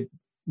I did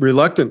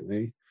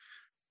reluctantly,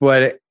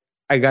 but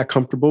I got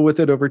comfortable with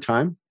it over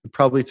time. It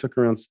probably took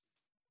around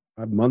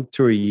a month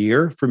to a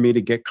year for me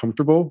to get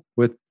comfortable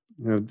with,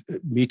 you know,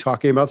 me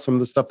talking about some of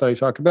the stuff that I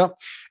talk about.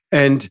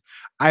 And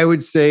I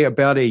would say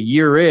about a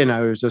year in,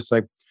 I was just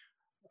like,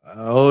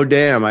 oh,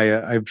 damn,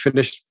 I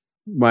finished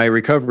my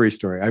recovery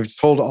story. I've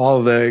told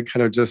all the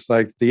kind of just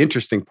like the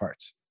interesting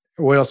parts.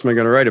 What else am I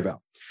going to write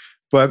about?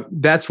 But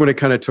that's when it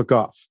kind of took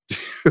off.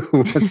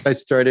 Once I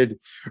started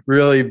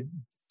really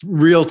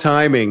real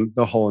timing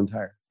the whole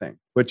entire thing,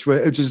 which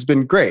has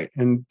been great.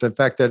 And the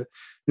fact that,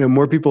 you know,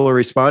 more people are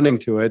responding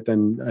to it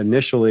than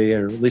initially,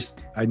 or at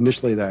least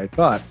initially that I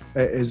thought,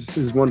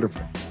 is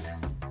wonderful.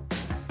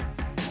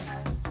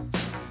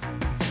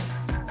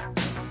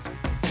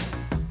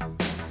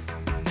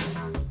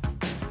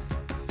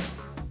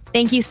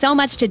 Thank you so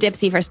much to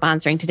Dipsea for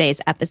sponsoring today's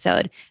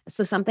episode.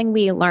 So something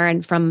we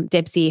learned from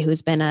Dipsea,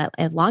 who's been a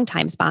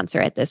longtime sponsor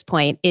at this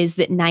point, is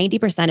that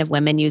 90% of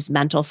women use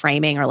mental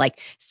framing or like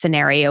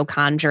scenario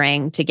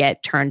conjuring to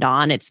get turned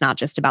on. It's not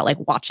just about like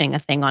watching a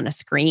thing on a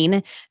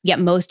screen. Yet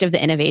most of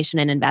the innovation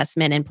and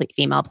investment in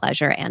female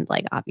pleasure and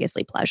like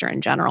obviously pleasure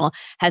in general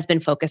has been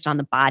focused on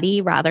the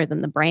body rather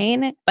than the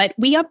brain. But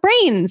we have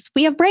brains.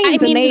 I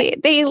mean,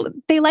 and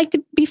they like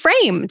to be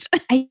framed.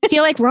 I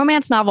feel like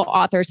romance novel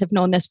authors have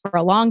known this for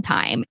a long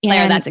time.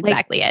 Claire, that's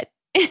exactly it.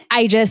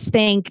 I just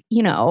think,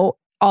 you know,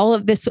 all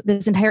of this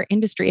entire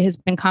industry has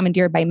been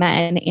commandeered by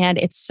men. And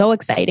it's so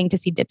exciting to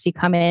see Dipsea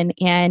come in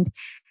and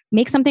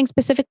make something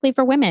specifically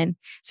for women.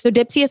 So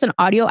Dipsea is an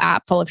audio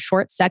app full of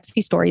short,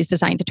 sexy stories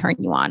designed to turn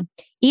you on.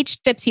 Each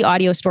Dipsea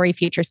audio story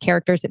features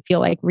characters that feel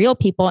like real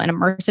people in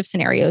immersive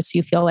scenarios, so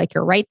you feel like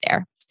you're right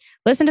there.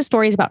 Listen to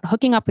stories about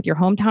hooking up with your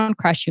hometown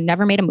crush you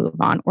never made a move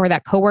on, or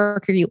that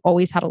coworker you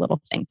always had a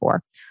little thing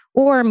for.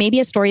 Or maybe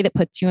a story that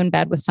puts you in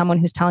bed with someone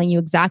who's telling you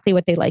exactly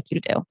what they'd like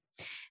you to do.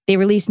 They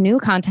release new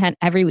content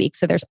every week,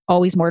 so there's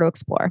always more to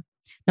explore,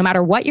 no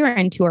matter what you're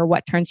into or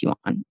what turns you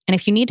on. And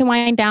if you need to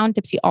wind down,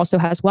 Dipsea also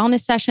has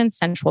wellness sessions,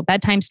 sensual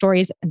bedtime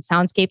stories, and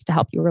soundscapes to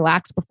help you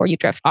relax before you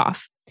drift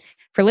off.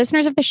 For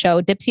listeners of the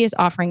show, Dipsea is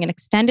offering an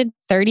extended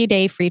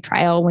 30-day free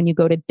trial when you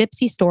go to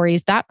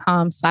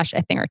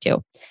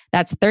dipseastories.com/athingertwo.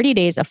 That's 30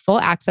 days of full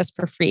access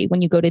for free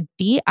when you go to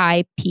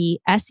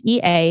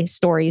DIPSEA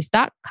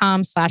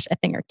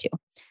stories.com/athingertwo.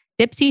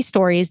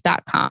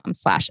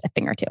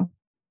 dipseastories.com/athingertwo.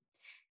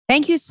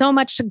 Thank you so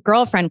much to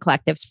Girlfriend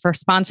Collectives for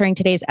sponsoring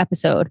today's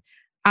episode.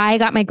 I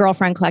got my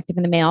Girlfriend Collective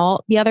in the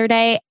mail the other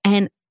day,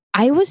 and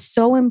I was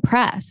so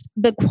impressed.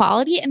 The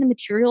quality and the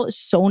material is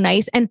so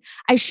nice. And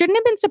I shouldn't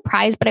have been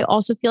surprised, but I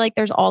also feel like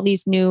there's all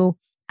these new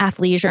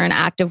athleisure and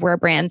activewear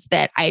brands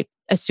that I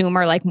assume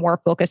are like more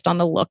focused on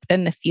the look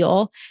than the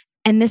feel.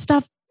 And this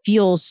stuff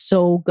feels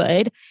so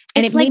good.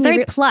 And it's like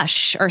very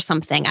plush or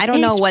something. I don't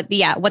know what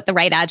the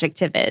right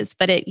adjective is,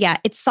 but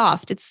it's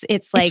soft. It's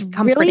like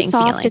comforting really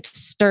soft. feeling. It's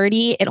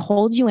sturdy. It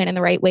holds you in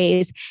the right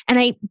ways. And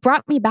it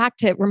brought me back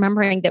to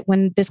remembering that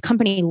when this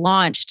company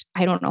launched,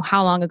 I don't know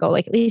how long ago,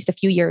 like at least a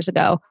few years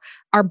ago,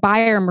 our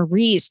buyer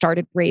Marie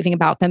started raving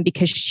about them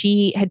because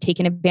she had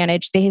taken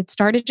advantage. They had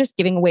started just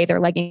giving away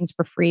their leggings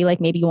for free. Like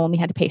maybe you only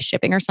had to pay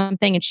shipping or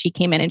something. And she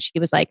came in and she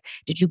was like,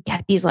 "Did you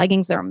get these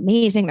leggings? They're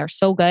amazing. They're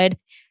so good."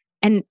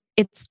 And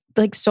it's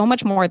like so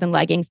much more than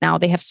leggings now.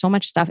 They have so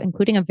much stuff,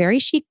 including a very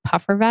chic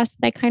puffer vest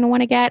that I kind of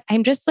want to get.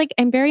 I'm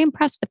very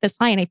impressed with this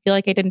line. I feel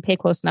like I didn't pay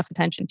close enough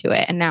attention to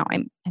it. And now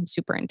I'm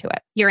super into it.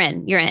 You're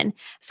in.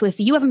 So if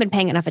you haven't been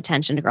paying enough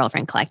attention to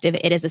Girlfriend Collective,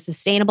 it is a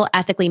sustainable,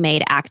 ethically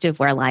made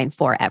activewear line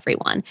for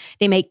everyone.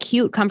 They make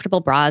cute, comfortable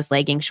bras,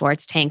 leggings,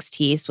 shorts, tanks,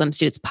 tees,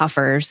 swimsuits,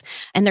 puffers,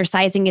 and their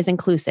sizing is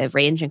inclusive,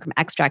 ranging from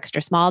extra,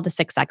 extra small to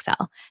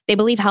 6XL. They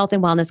believe health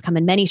and wellness come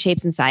in many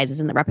shapes and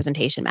sizes and the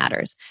representation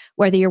matters.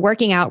 Whether you're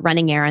working out,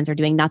 running errands, or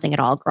doing nothing at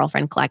all,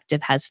 Girlfriend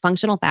Collective has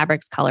functional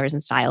fabrics, colors,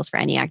 and styles for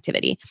any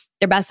activity.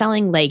 Their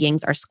best-selling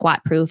leggings are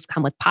squat-proof,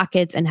 come with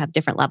pockets, and have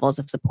different levels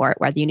of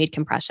support, whether you need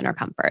compression or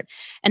comfort.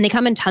 And they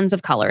come in tons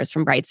of colors,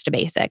 from brights to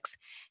basics.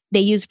 They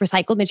use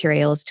recycled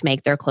materials to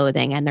make their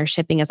clothing, and their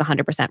shipping is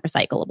 100%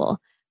 recyclable.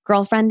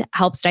 Girlfriend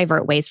helps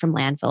divert waste from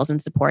landfills and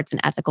supports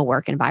an ethical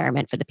work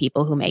environment for the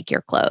people who make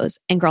your clothes.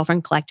 And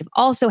Girlfriend Collective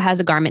also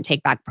has a garment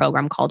take-back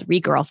program called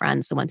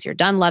Re-Girlfriend. So once you're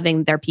done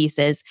loving their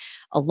pieces,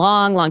 a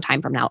long, long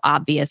time from now,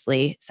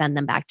 obviously, send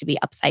them back to be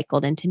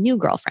upcycled into new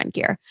girlfriend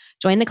gear.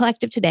 Join the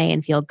collective today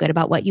and feel good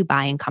about what you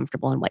buy and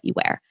comfortable in what you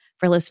wear.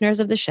 For listeners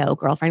of the show,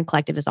 Girlfriend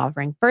Collective is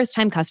offering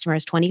first-time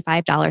customers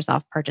 $25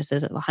 off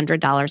purchases of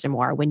 $100 or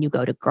more when you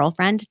go to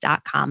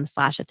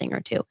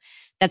girlfriend.com/a-thing-or-two.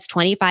 That's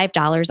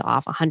 $25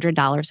 off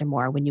 $100 or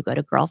more when you go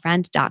to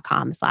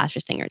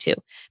girlfriend.com/a-thing-or-two.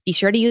 Be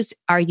sure to use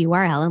our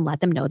URL and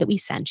let them know that we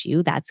sent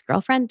you. That's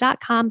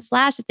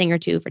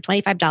girlfriend.com/a-thing-or-two for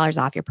 $25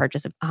 off your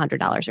purchase of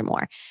 $100 or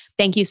more.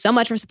 Thank you so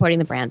much for supporting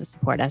the brands that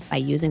support us by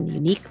using the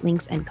unique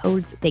links and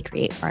codes they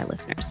create for our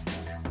listeners.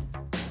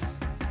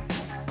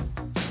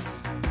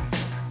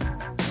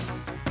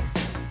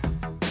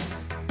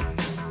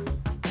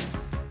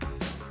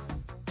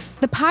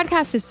 The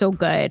podcast is so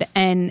good,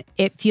 and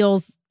it's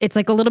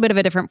like a little bit of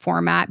a different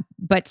format,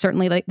 but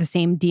certainly like the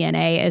same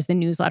DNA as the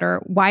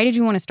newsletter. Why did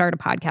you want to start a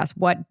podcast?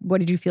 What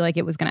did you feel like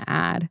it was going to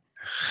add?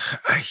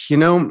 I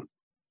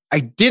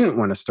didn't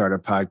want to start a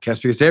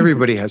podcast because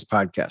everybody has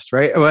podcasts,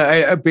 right?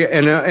 Well,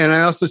 and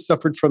I also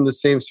suffered from the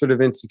same sort of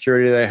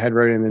insecurity that I had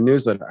writing the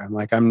newsletter. I'm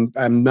like, I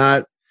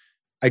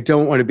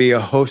don't want to be a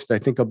host. I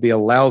think I'll be a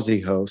lousy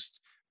host.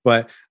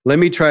 But let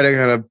me try to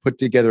kind of put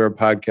together a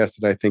podcast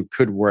that I think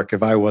could work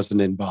if I wasn't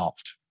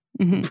involved.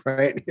 Mm-hmm.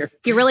 Right?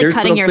 You're really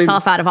cutting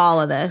yourself out of all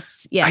of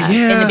this. Yeah.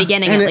 In the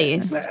beginning, at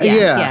least.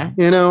 Yeah.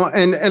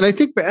 And I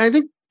think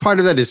part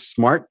of that is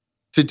smart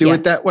to do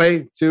it that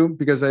way too,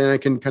 because then I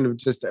can kind of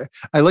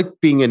I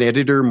like being an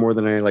editor more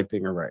than I like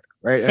being a writer.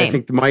 Right. Same. I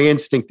think my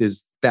instinct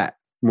is that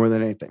more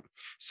than anything.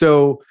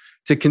 So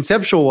to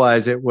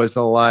conceptualize it was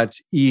a lot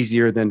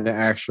easier than to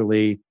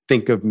actually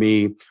think of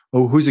me,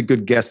 who's a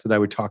good guest that I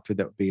would talk to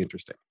that would be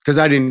interesting? Because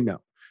I didn't know.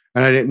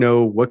 And I didn't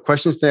know what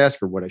questions to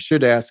ask or what I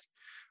should ask.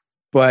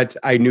 But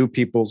I knew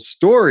people's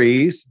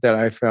stories that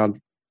I found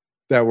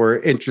that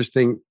were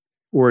interesting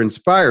or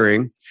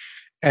inspiring.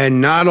 And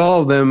not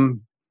all of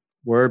them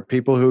were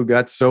people who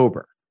got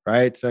sober,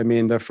 right? I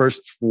mean, the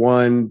first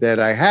one that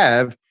I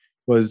have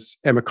was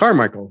Emma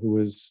Carmichael, who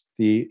was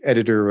the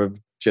editor of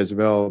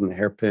Jezebel and the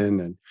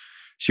Hairpin, and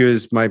she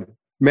was my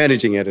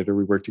managing editor.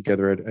 We worked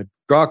together at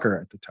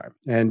Gawker at the time.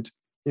 And,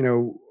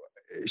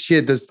 she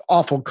had this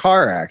awful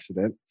car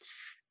accident.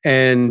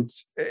 And,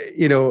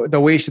 the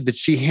way that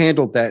she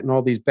handled that and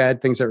all these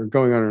bad things that were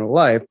going on in her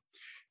life,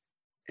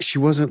 she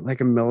wasn't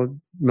like a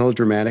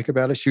melodramatic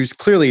about it. She was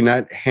clearly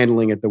not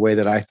handling it the way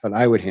that I thought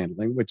I would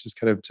handle it, which is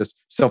kind of just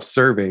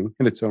self-serving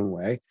in its own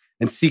way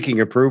and seeking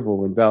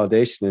approval and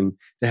validation and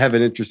to have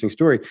an interesting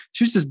story.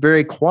 She was just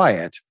very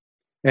quiet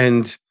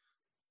and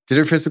did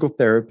her physical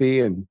therapy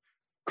and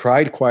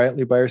cried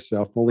quietly by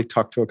herself, only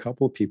talked to a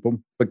couple of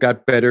people, but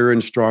got better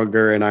and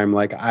stronger. And I'm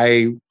like,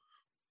 I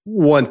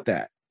want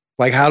that.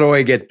 Like, how do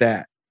I get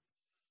that?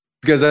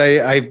 Because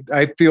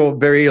I feel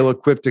very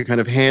ill-equipped to kind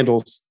of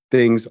handle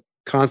things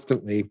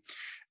constantly.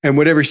 And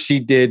whatever she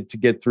did to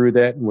get through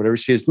that and whatever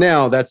she is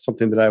now, that's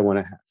something that I want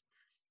to have.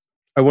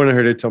 I wanted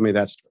her to tell me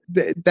that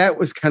story. That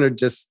was kind of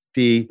just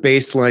the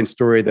baseline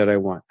story that I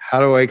want. How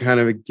do I kind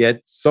of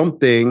get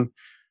something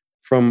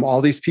from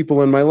all these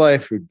people in my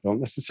life who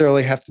don't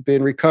necessarily have to be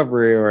in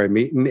recovery or I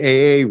meet in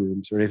AA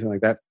rooms or anything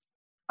like that?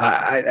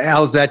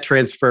 How's that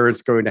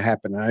transference going to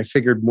happen? And I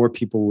figured more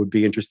people would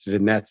be interested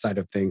in that side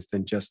of things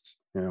than just,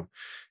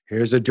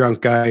 here's a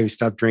drunk guy who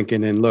stopped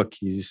drinking and look,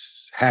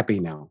 he's happy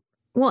now.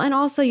 Well, and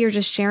also you're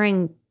just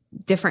sharing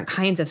different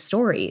kinds of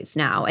stories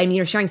now. And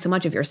you're sharing so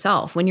much of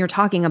yourself when you're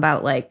talking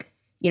about like,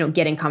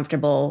 getting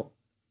comfortable,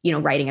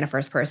 writing in a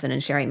first person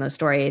and sharing those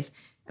stories.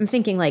 I'm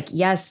thinking like,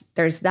 yes,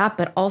 there's that,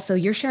 but also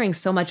you're sharing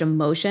so much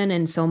emotion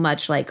and so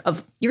much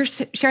you're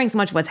sharing so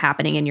much of what's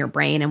happening in your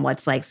brain and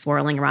what's like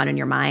swirling around in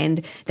your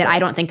mind that I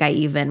don't think I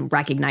even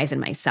recognize in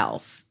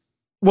myself.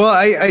 Well,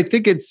 I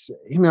think it's,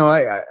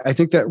 I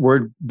think that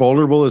word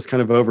vulnerable is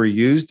kind of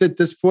overused at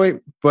this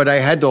point, but I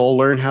had to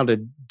learn how to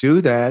do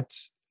that,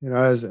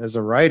 as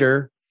a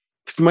writer.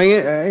 Because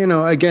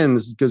again,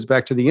 this goes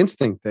back to the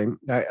instinct thing.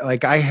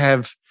 I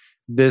have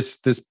this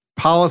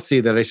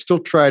policy that I still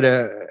try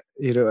to,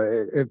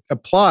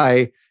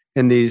 apply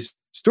in these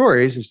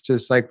stories. It's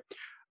just like,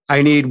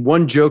 I need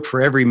one joke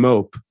for every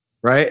mope,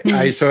 right?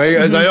 I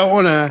don't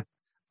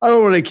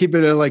want to keep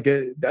it like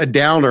a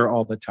downer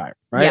all the time,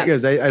 right?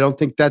 Because I don't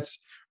think that's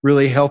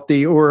really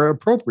healthy or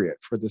appropriate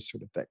for this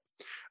sort of thing.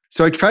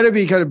 So I try to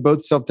be kind of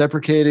both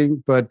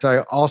self-deprecating, but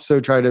I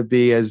also try to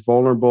be as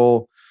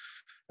vulnerable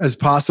as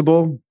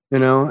possible,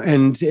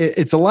 and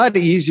it's a lot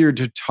easier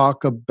to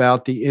talk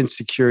about the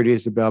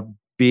insecurities about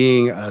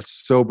being a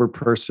sober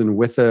person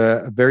with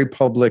a very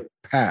public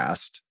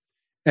past.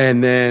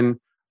 And then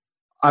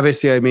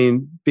obviously,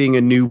 being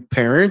a new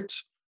parent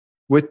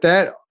with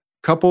that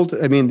coupled,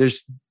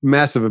 there's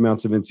massive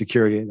amounts of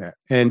insecurity in that.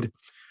 And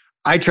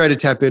I try to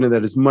tap into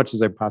that as much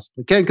as I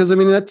possibly can, because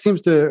that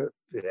seems to,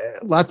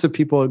 lots of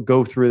people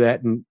go through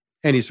that in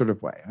any sort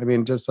of way.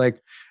 Just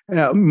like,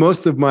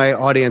 most of my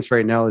audience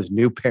right now is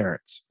new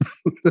parents.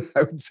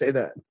 I would say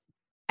that.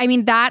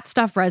 That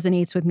stuff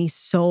resonates with me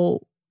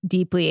so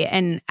deeply.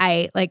 And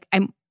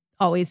I'm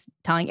always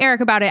telling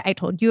Eric about it. I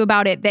told you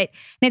about it, and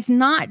it's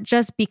not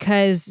just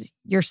because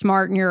you're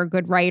smart and you're a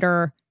good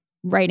writer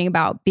writing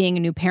about being a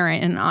new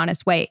parent in an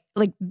honest way.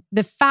 Like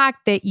the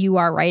fact that you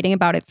are writing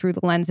about it through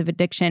the lens of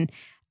addiction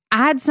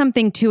adds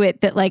something to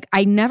it that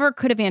I never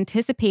could have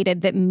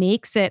anticipated, that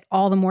makes it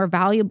all the more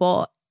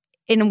valuable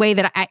in a way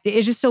that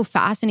is just so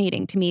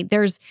fascinating to me.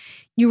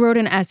 You wrote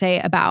an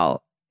essay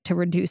about, to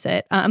reduce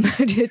it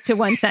to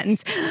one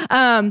sentence,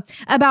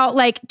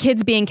 about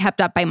kids being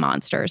kept up by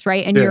monsters,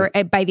 right? And you're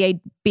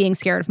being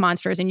scared of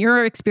monsters, and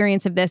your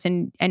experience of this,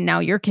 and now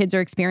your kids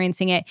are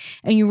experiencing it.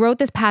 And you wrote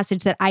this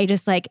passage that I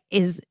just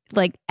is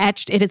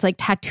etched. It is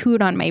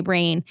tattooed on my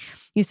brain.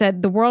 You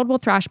said, "The world will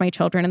thrash my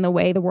children in the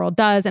way the world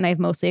does, and I've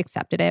mostly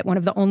accepted it. One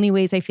of the only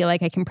ways I feel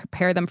like I can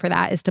prepare them for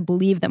that is to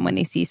believe them when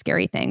they see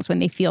scary things, when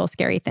they feel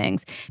scary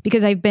things,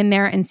 because I've been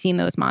there and seen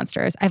those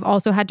monsters. I've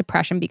also had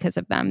depression because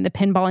of them, the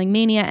pinballing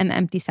mania and the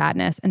empty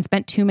sadness, and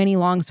spent too many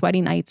long,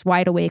 sweaty nights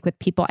wide awake with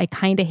people I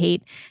kind of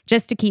hate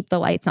just to keep the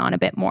lights on a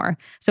bit more.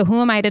 So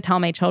who am I to tell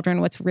my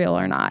children what's real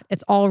or not?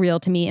 It's all real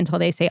to me until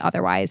they say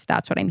otherwise.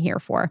 That's what I'm here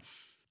for."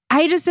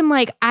 I just am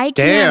I can't.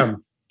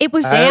 Damn. It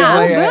was so good.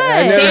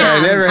 I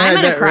never I'm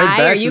going to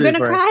cry. Are you going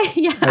to cry?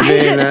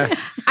 Yeah.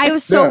 I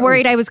was so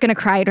worried I was going to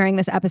cry during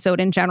this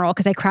episode in general,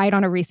 because I cried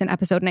on a recent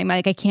episode, and I'm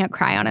I can't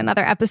cry on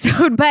another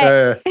episode.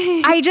 But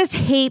I just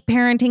hate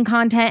parenting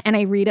content, and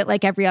I read it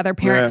like every other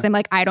parent, because I'm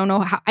I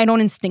don't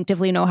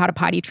instinctively know how to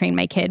potty train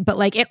my kid,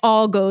 but it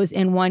all goes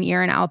in one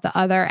ear and out the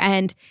other.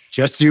 And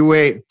just you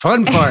wait.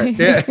 Fun part.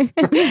 Yeah.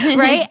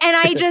 Right.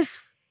 And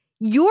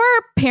your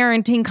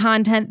parenting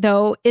content,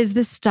 though, is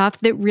the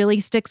stuff that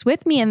really sticks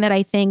with me, and that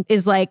I think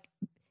is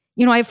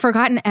I've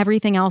forgotten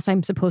everything else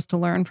I'm supposed to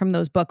learn from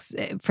those books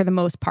for the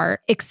most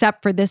part,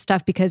 except for this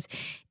stuff, because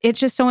it's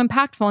just so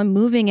impactful and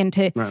moving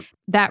into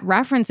that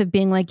reference of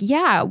being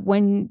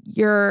when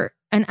you're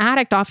an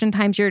addict,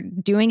 oftentimes you're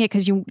doing it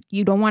because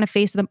you don't want to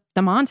face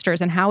the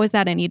monsters. And how is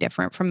that any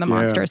different from the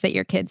monsters that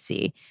your kids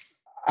see?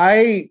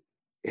 I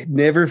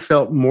never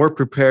felt more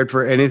prepared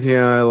for anything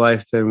in my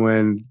life than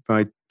when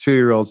my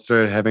 2-year-old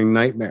started having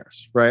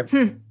nightmares, right?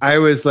 I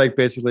was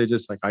basically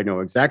just I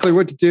know exactly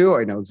what to do.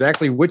 I know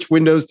exactly which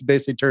windows to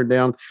basically turn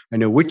down. I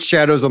know which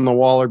shadows on the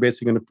wall are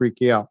basically going to freak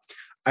you out.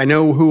 I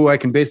know who I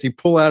can basically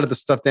pull out of the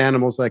stuffed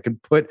animals that I can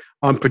put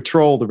on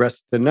patrol the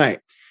rest of the night.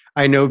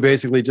 I know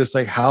basically just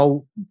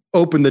how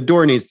open the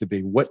door needs to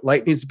be, what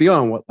light needs to be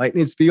on, what light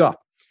needs to be off.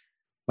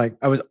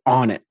 I was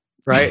on it.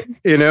 Right.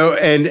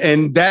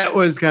 And that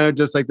was kind of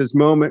just this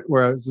moment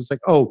where I was just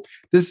oh,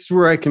 this is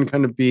where I can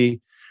kind of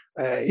be,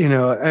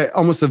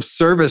 almost of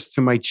service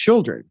to my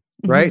children,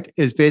 right?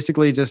 Mm-hmm. Is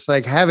basically just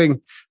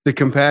having the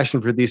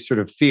compassion for these sort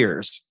of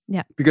fears.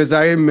 Yeah. Because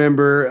I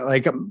remember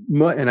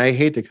and I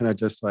hate to kind of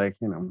just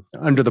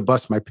under the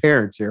bus my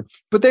parents here,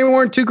 but they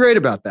weren't too great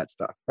about that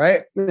stuff,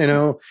 right?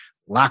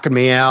 Locking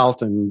me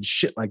out and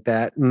shit like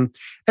that. And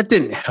that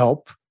didn't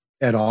help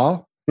at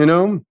all,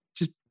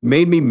 just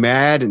made me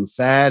mad and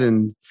sad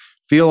and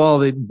feel all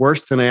the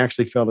worse than I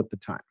actually felt at the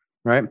time,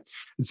 right?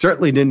 It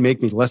certainly didn't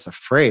make me less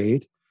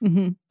afraid.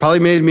 Mm-hmm. Probably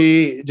made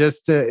me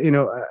just,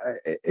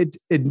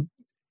 it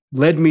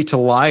led me to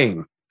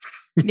lying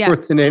more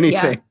than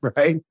anything,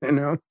 right?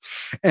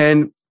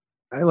 And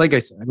like I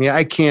said,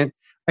 I can't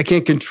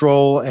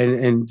control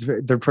and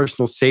their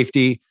personal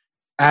safety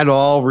at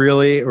all,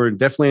 really, or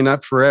definitely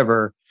not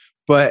forever.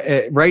 But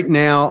right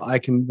now, I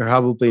can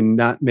probably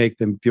not make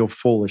them feel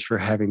foolish for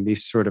having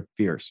these sort of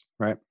fears,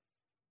 right?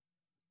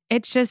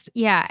 It's just,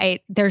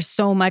 there's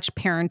so much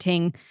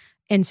parenting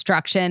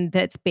instruction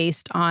that's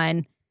based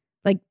on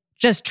like,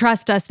 just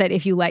trust us that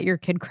if you let your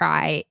kid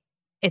cry,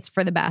 it's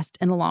for the best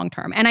in the long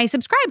term. And I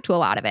subscribe to a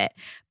lot of it.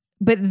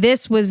 But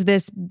this was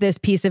this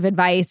piece of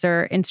advice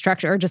or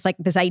instruction or just like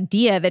this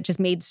idea that just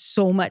made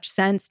so much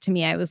sense to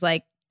me. I was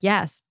like,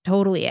 yes,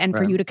 totally. And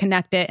for you to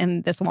connect it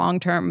in this long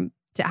term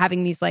to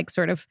having these like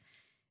sort of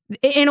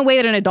in a way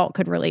that an adult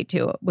could relate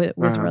to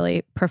was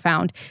really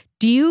profound.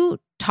 Do you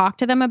talk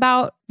to them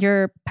about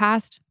your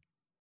past?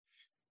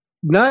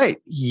 Not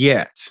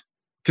yet,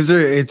 because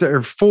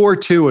they're 4,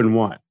 2, and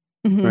 1.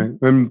 Mm-hmm. Right,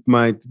 and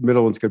my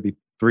middle one's going to be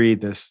 3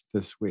 this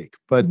week.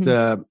 But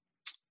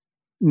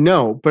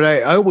no, but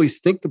I always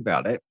think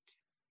about it.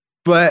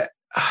 But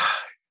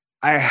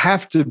I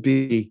have to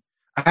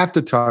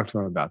talk to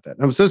them about that.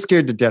 I'm so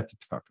scared to death to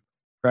talk to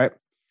them. Right?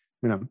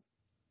 You know,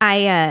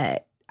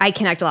 I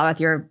connect a lot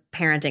with your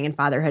parenting and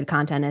fatherhood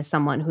content as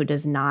someone who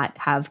does not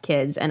have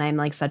kids. And I'm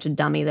like such a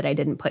dummy that I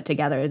didn't put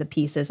together the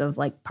pieces of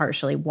like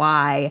partially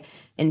why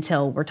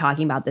until we're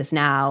talking about this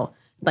now,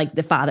 like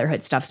the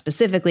fatherhood stuff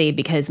specifically,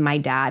 because my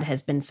dad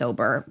has been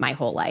sober my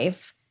whole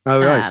life. Oh,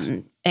 nice.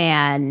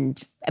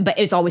 But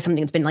it's always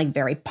something that's been like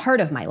very part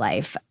of my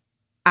life.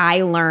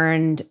 I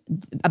learned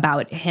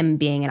about him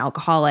being an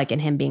alcoholic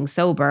and him being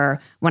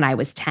sober when I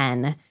was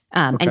 10.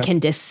 And can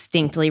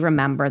distinctly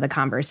remember the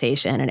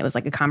conversation. And it was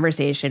like a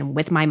conversation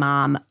with my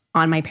mom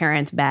on my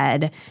parents'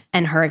 bed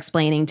and her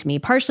explaining to me,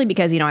 partially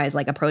because, I was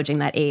like approaching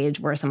that age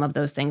where some of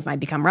those things might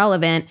become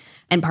relevant,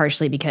 and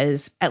partially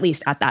because, at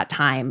least at that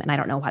time, and I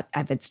don't know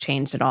if it's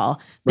changed at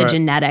all, the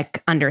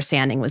genetic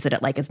understanding was that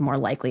it like is more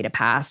likely to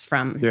pass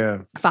from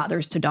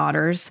fathers to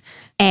daughters.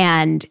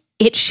 And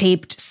it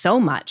shaped so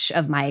much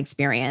of my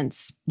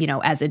experience,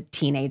 as a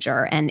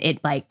teenager. And it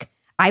like,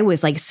 I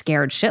was like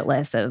scared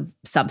shitless of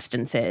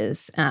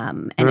substances.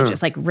 And it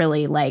just like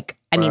really like,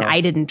 I mean, I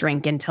didn't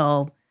drink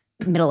until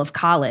middle of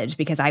college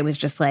because I was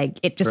just like,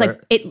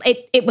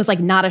 it was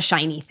like not a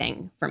shiny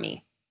thing for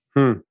me.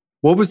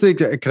 What was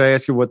could I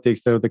ask you what the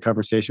extent of the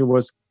conversation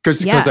was?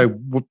 Because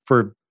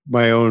for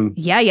my own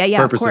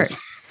purposes. Of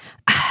course.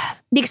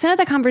 The extent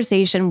of the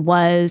conversation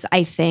was,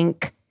 I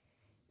think,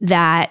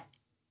 that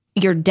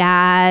your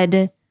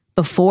dad,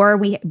 before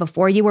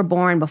you were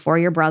born, before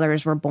your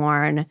brothers were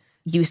born,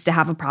 used to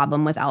have a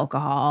problem with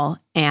alcohol,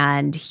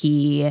 and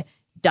he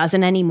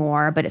doesn't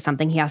anymore, but it's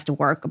something he has to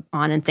work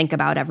on and think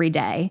about every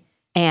day.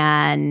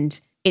 And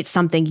it's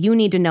something you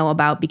need to know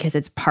about because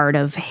it's part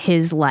of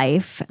his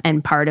life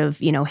and part of,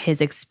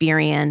 his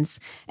experience.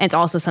 And it's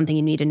also something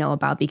you need to know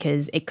about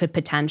because it could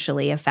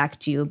potentially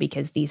affect you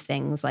because these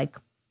things like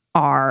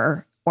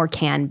are or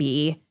can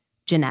be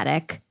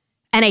genetic.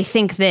 And I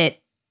think that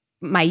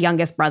my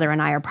youngest brother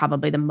and I are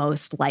probably the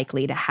most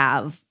likely to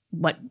have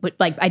what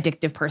like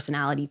addictive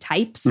personality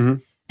types. Mm-hmm.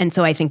 And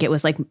so I think it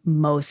was like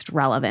most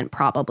relevant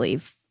probably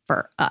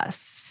for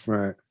us.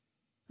 Right.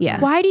 Yeah.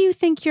 Why do you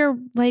think you're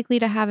likely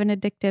to have an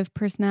addictive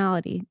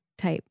personality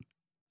type?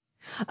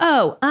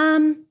 Well,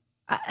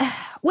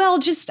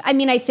 just, I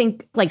mean, I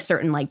think like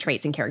certain like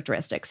traits and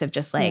characteristics of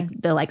just like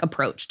the like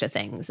approach to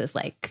things is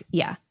like,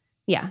 I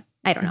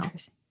don't know.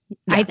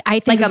 Yeah. I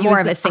think like a more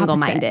of a opposite.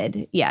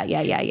 single-minded. Yeah.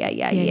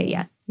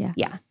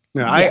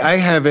 No, I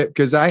have it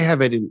because I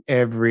have it in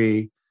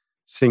every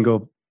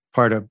single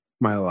part of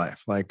my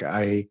life. Like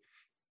I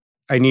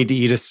need to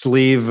eat a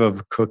sleeve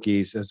of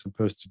cookies as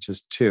opposed to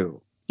just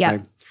 2. Yeah.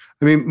 Like,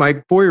 I mean, my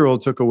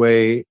 4-year-old took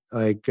away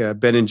like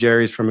Ben and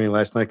Jerry's from me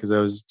last night because I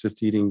was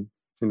just eating,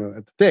 at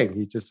the thing.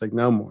 He's just like,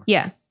 no more.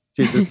 Yeah.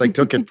 He just like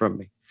took it from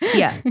me.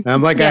 Yeah. And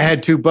I'm like, I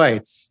had 2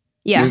 bites.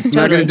 Yeah. It's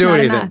not going to do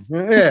anything.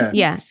 Enough.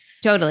 Yeah.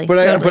 Totally.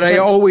 But I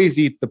always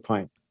eat the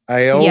pint.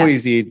 I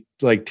always eat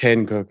like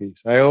 10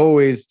 cookies. I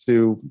always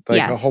do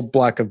like a whole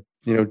block of,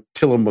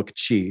 Tillamook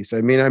cheese.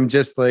 I mean, I'm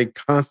just like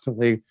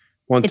constantly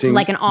wanting. It's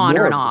like an on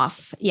or an more.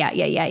 off. Yeah.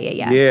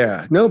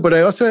 Yeah. No, but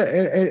I also,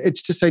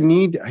 it's just, I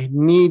need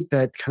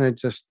that kind of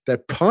just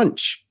that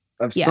punch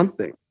of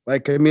something.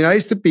 Like, I mean, I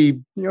used to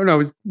be, when I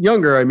was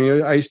younger, I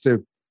mean, I used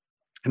to,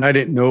 and I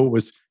didn't know it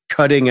was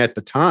cutting at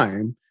the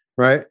time.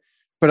 Right.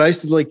 But I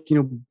used to like,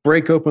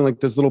 break open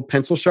like those little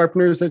pencil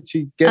sharpeners that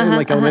you get in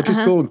like elementary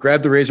school and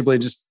grab the razor blade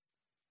and just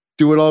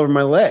do it all over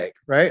my leg.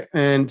 Right.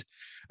 And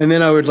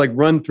then I would like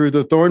run through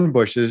the thorn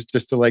bushes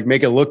just to like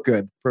make it look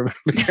good for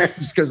my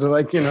parents because they're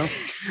like, make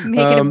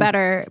it a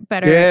better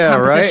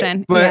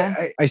composition. Right.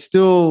 But I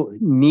still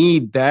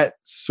need that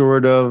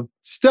sort of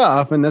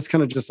stuff. And that's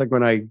kind of just like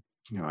when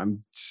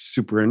I'm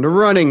super into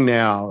running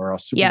now, or I'll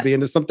super be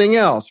into something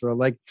else, or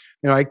like,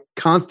 I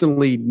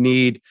constantly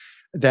need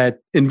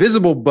that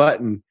invisible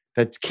button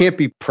that can't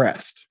be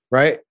pressed.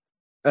 Right.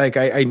 Like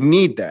I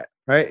need that.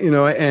 Right.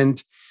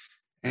 And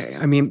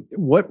I mean,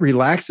 what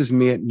relaxes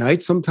me at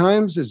night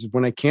sometimes is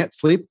when I can't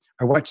sleep,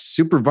 I watch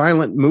super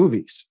violent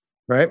movies,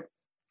 right?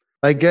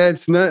 Like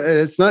it's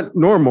not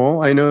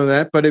normal. I know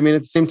that, but I mean,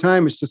 at the same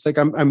time, it's just like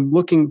I'm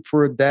looking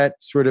for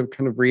that sort of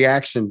kind of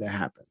reaction to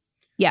happen.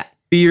 Yeah.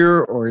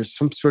 beer or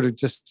some sort of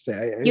just...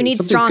 you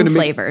need strong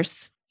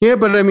flavors. Yeah,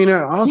 but I mean,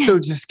 I also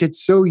just get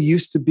so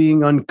used to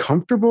being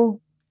uncomfortable.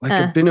 Like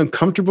I've been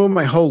uncomfortable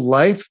my whole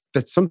life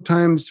that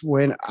sometimes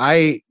when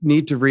I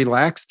need to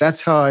relax,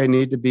 that's how I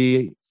need to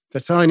be.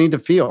 That's how I need to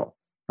feel.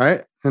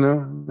 Right. I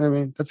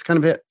mean, that's kind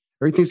of it.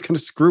 Everything's kind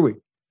of screwy.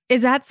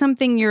 Is that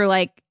something you're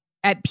like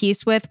at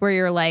peace with, where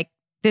you're like,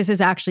 this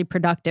is actually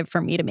productive for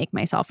me to make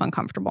myself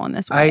uncomfortable in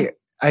this way?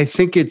 I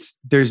think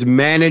there's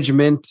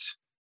management,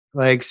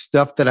 like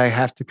stuff that I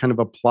have to kind of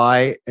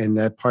apply. And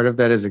that part of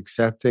that is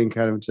accepting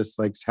kind of just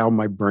like how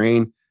my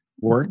brain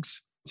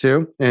works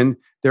too. And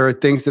there are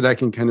things that I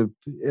can kind of,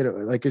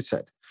 like I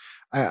said,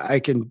 I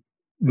can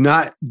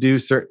not do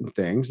certain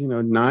things,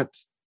 not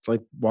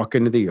like walk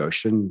into the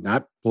ocean,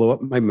 not blow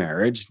up my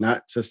marriage,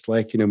 not just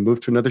like, move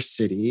to another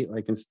city,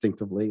 like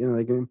instinctively,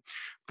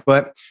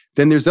 but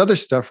then there's other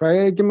stuff,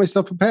 right? I give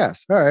myself a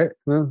pass. All right.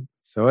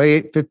 So I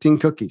ate 15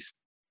 cookies.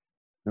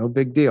 No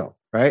big deal.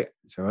 Right.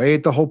 So I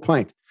ate the whole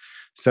pint.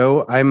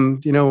 So I'm,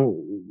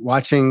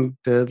 watching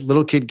the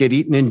little kid get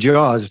eaten in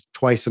Jaws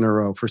twice in a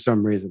row for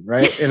some reason,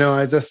 right?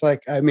 I just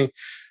like,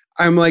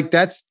 I'm like,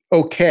 that's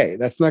okay.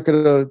 That's not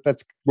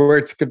that's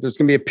where there's going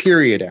to be a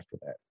period after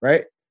that,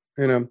 right?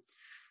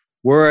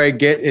 Where I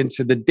get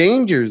into the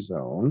danger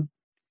zone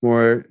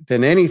more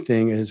than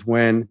anything is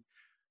when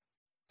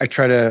I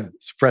try to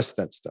suppress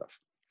that stuff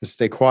and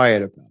stay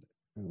quiet about it.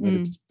 And let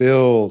it just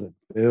build and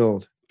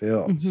build,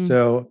 build. Mm-hmm.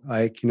 So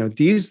like,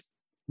 these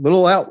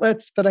little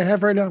outlets that I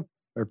have right now,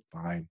 they're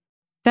fine.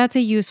 That's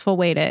a useful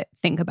way to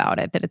think about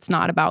it, that it's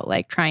not about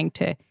like trying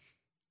to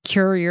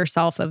cure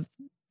yourself of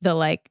the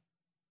like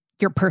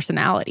your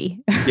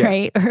personality,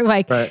 right? Or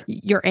like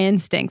your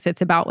instincts.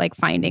 It's about like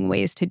finding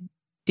ways to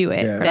do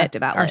it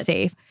that are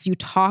safe. You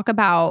talk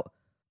about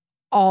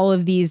all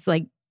of these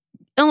like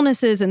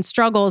illnesses and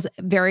struggles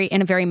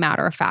in a very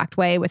matter-of-fact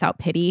way without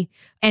pity.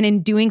 And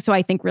in doing so,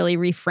 I think really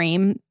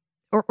reframe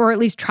or at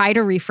least try to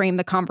reframe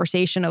the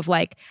conversation of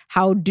like,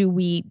 how do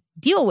we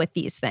deal with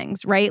these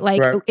things, right?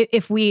 Like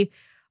if we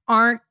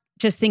aren't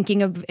just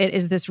thinking of it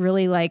as this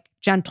really like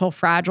gentle,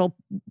 fragile,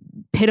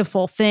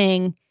 pitiful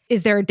thing,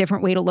 is there a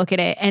different way to look at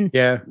it? And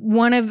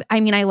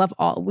I love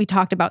we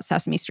talked about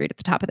Sesame Street at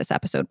the top of this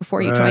episode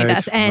before you joined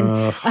us.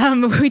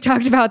 And we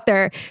talked about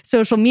their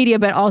social media,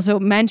 but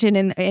also mentioned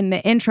in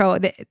the intro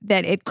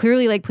that it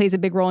clearly like plays a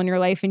big role in your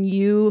life. And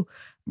you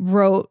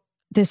wrote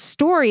this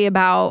story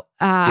about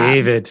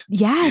David.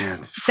 Yes.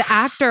 Man. The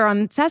actor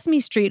on Sesame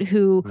Street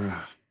who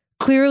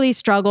clearly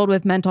struggled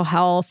with mental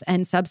health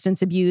and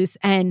substance abuse,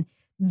 and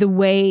the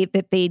way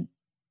that they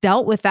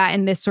dealt with that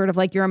in this sort of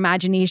like your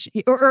imagination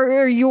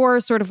or your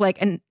sort of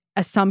like an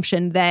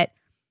assumption that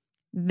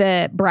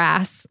the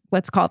brass,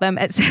 let's call them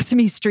at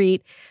Sesame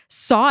Street,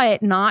 saw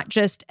it not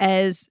just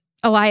as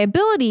a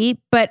liability,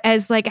 but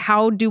as like,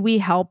 how do we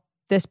help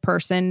this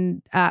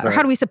person or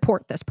how do we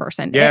support this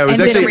person? Yeah, it was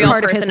actually a real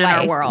person in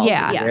our world.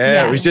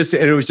 Yeah.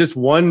 It was just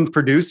one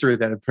producer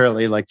that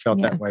apparently like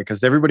felt that way,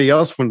 because everybody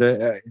else wanted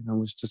to,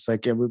 was just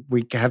like,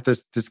 we have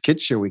this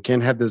kid show. We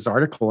can't have this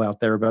article out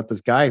there about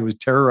this guy who was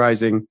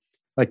terrorizing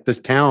like this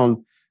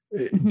town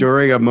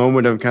during a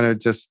moment of kind of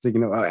just,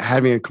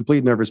 having a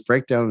complete nervous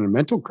breakdown and a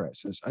mental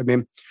crisis. I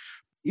mean,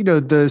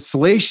 the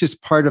salacious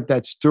part of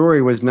that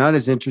story was not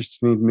as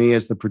interesting to me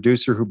as the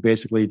producer who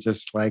basically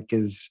just like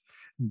is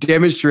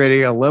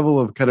demonstrating a level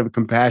of kind of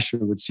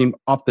compassion, which seemed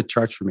off the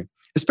charts for me,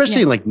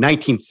 especially in like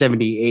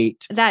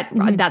 1978.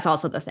 That's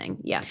also the thing.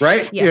 Yeah.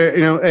 Right. Yeah.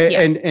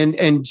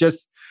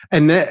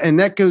 And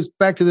that goes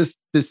back to this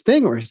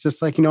thing where it's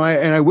just like,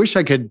 I wish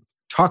I could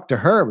talk to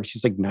her, but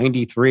she's like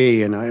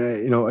 93 and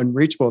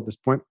unreachable at this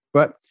point.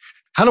 But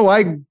how do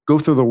I go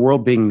through the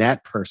world being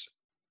that person?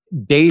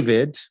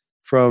 David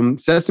from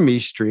Sesame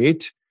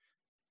Street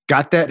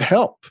got that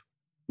help,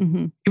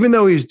 even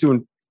though he was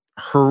doing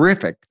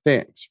horrific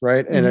things,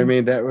 right? And I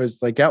mean, that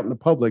was like out in the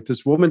public.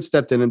 This woman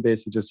stepped in and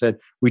basically just said,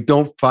 "We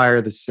don't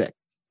fire the sick."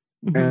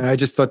 And I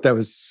just thought that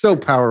was so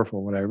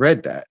powerful when I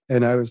read that.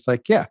 And I was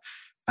like, yeah,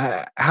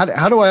 how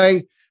do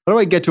I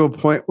get to a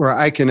point where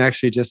I can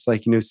actually just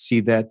like, see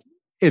that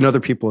in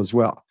other people as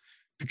well?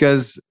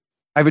 Because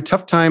I have a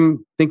tough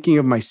time thinking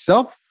of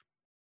myself,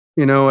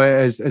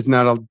 as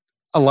not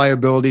a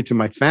liability to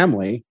my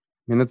family.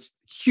 I mean, that's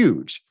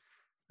huge.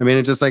 I mean,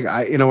 it's just like,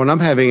 when I'm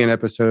having an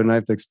episode and I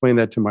have to explain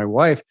that to my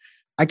wife,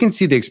 I can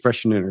see the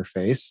expression in her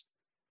face.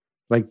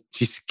 Like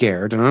she's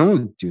scared, and I don't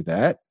want to do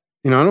that.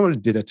 I don't want to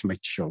do that to my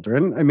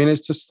children. I mean,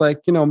 it's just like,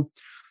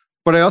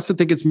 but I also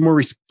think it's more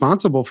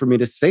responsible for me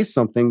to say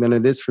something than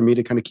it is for me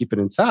to kind of keep it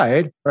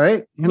inside.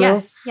 Right.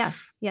 Yes.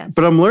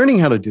 But I'm learning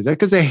how to do that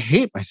because I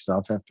hate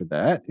myself after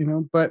that,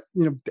 but,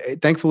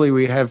 thankfully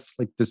we have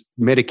like this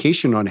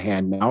medication on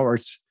hand now, or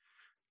it's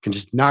can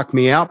just knock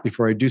me out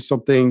before I do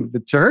something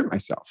to hurt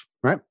myself.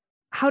 Right.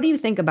 How do you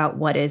think about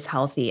what is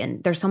healthy?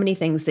 And there's so many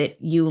things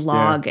that you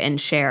log and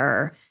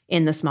share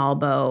in the Small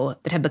Bow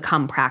that have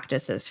become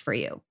practices for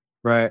you.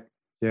 Right.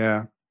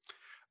 Yeah.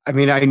 I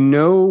mean, I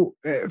know,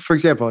 for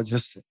example,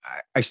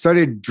 I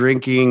started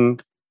drinking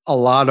a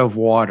lot of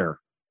water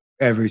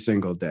every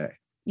single day.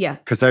 Yeah.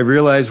 Because I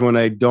realize when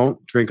I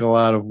don't drink a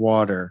lot of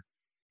water,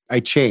 I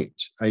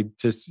change. I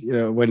just,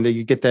 when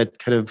you get that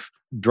kind of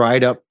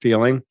dried up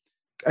feeling,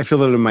 I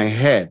feel it in my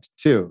head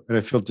too. And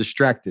I feel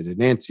distracted and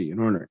antsy and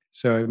ornery.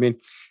 So, I mean,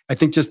 I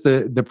think just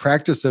the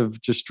practice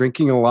of just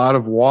drinking a lot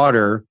of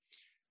water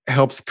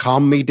helps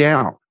calm me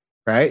down,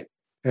 right?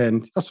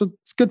 And also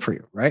it's good for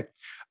you, right?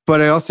 But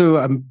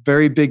I'm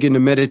very big into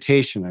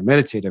meditation. I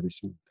meditate every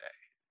single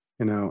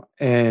day,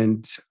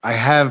 and I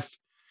have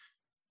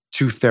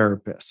 2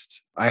 therapists.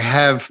 I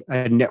have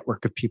a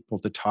network of people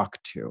to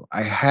talk to.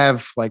 I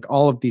have like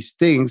all of these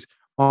things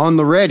on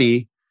the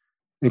ready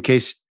in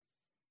case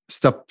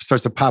stuff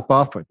starts to pop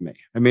off with me.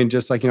 I mean,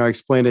 just like, I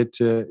explained it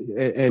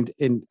and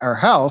in our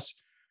house,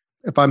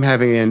 if I'm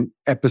having an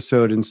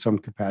episode in some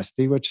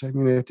capacity, which I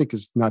mean, I think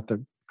is not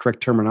the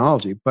correct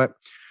terminology, but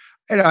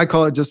I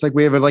call it just like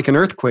we have like an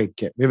earthquake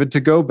kit. We have a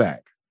to-go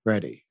bag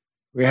ready.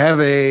 We have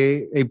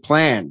a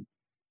plan,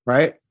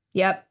 right?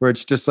 Yep. Where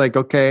it's just like,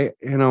 okay,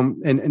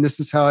 and this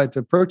is how I have to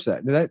approach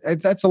that.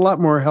 That's a lot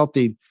more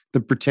healthy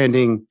than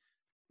pretending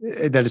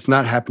that it's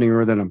not happening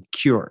or that I'm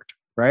cured,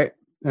 right?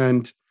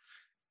 And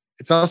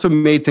it's also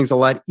made things a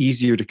lot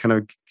easier to kind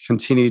of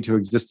continue to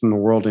exist in the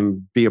world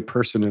and be a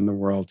person in the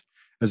world,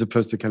 as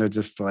opposed to kind of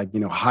just like,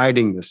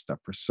 hiding this stuff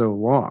for so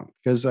long.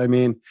 Because I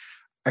mean,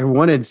 I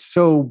wanted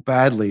so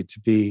badly to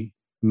be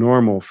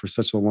normal for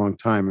such a long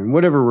time. And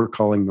whatever we're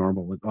calling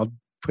normal, I'll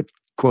put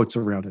quotes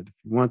around it if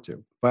you want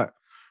to. But,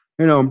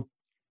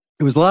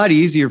 it was a lot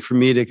easier for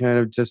me to kind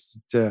of just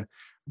to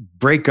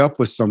break up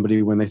with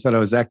somebody when they thought I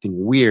was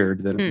acting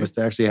weird than it was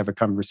to actually have a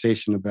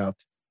conversation about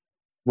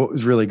what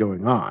was really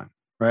going on.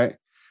 Right.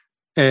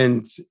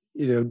 And,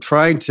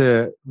 trying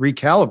to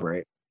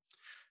recalibrate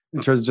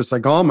in terms of just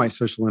like all my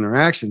social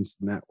interactions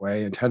in that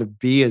way and how to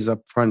be as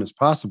upfront as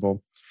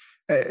possible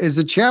is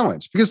a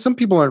challenge because some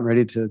people aren't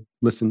ready to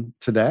listen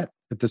to that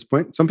at this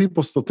point. Some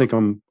people still think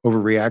I'm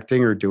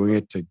overreacting or doing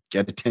it to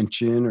get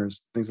attention or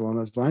things along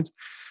those lines.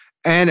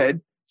 And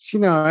it's,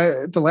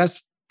 the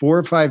last 4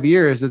 or 5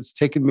 years, it's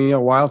taken me a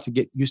while to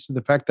get used to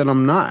the fact that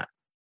I'm not.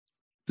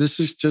 This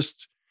is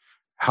just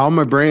how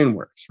my brain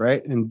works,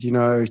 right? And,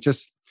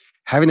 just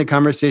having the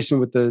conversation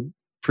with the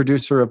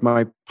producer of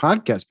my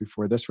podcast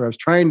before this, where I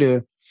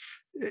was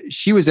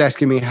she was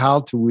asking me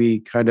how do we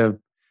kind of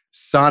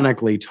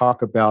sonically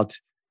talk about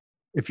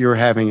if you're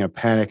having a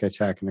panic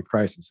attack in a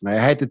crisis. And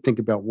I had to think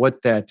about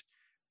what that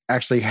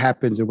actually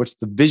happens and what's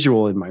the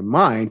visual in my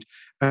mind.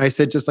 And I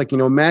said, just like,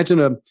 imagine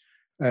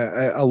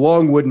a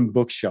long wooden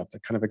bookshelf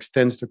that kind of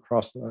extends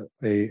across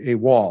a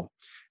wall,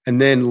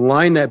 and then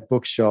line that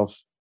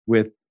bookshelf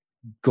with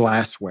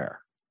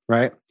glassware,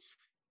 right?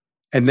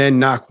 And then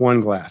knock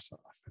one glass off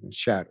and it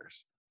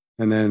shatters.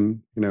 And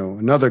then,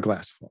 another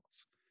glass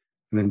falls.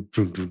 And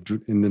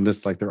then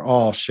just like they're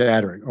all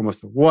shattering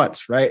almost at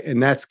once, right?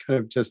 And that's kind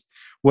of just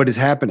what is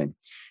happening.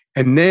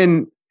 And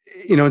then,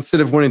 instead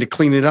of wanting to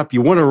clean it up,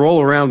 you want to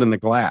roll around in the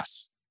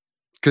glass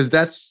because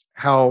that's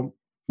how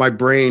my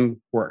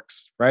brain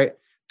works, right?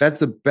 That's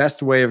the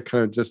best way of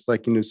kind of just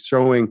like,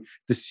 showing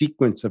the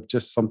sequence of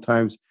just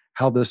sometimes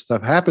how this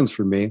stuff happens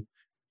for me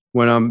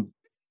when I'm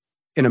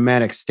in a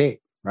manic state,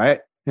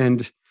 right?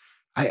 And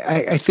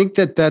I think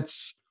that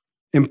that's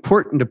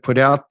important to put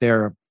out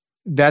there,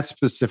 that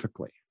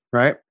specifically,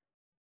 right?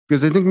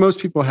 Because I think most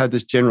people have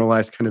this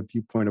generalized kind of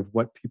viewpoint of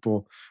what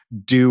people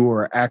do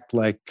or act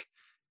like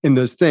in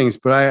those things.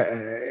 But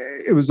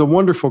it was a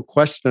wonderful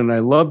question, and I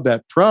love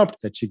that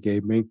prompt that you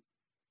gave me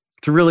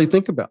to really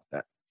think about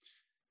that.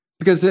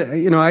 Because,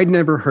 I'd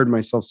never heard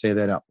myself say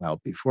that out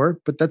loud before,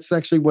 but that's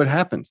actually what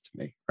happens to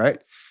me, right?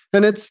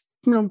 And it's,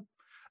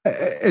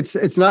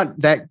 it's not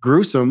that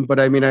gruesome, but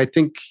I mean, I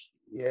think,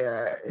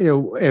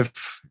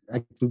 if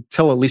I can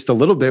tell at least a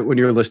little bit when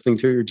you're listening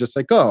to it, you're just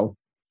like, oh,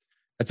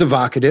 that's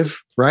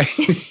evocative, right?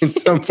 In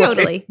some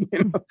Totally.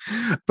 Way,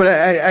 But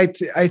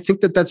I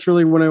think that's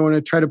really what I want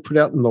to try to put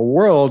out in the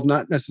world,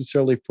 not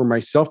necessarily for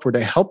myself or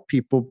to help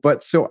people,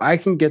 but so I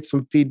can get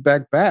some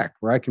feedback back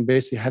where I can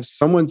basically have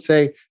someone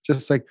say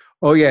just like,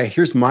 oh yeah,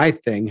 here's my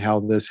thing,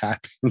 how this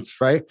happens,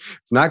 right?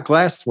 It's not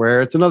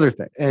glassware, it's another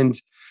thing.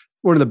 And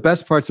one of the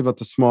best parts about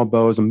the Small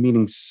Bow is I'm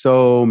meeting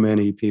so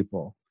many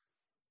people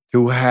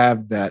who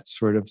have that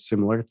sort of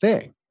similar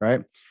thing,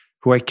 right?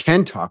 Who I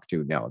can talk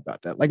to now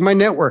about that. Like my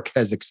network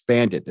has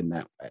expanded in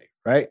that way,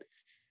 right?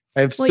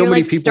 I have so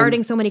many people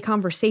starting so many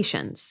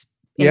conversations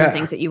in the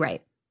things that you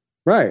write.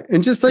 Right.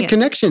 And just like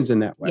connections in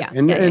that way. Yeah.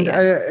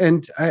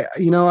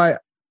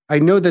 I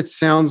know that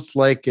sounds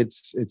like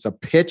it's a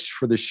pitch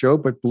for the show,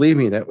 but believe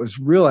me, that was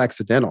real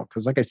accidental.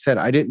 Because like I said,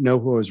 I didn't know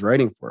who I was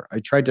writing for. I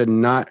tried to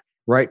not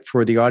write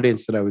for the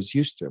audience that I was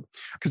used to.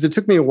 Because it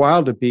took me a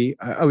while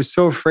I was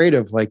so afraid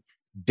of like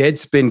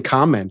deadspin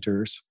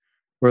commenters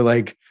or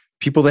like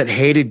people that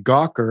hated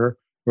Gawker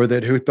or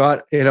who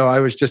thought, I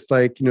was just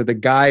like, the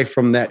guy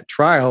from that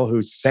trial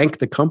who sank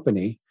the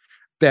company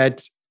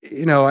that,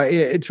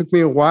 it took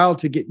me a while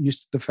to get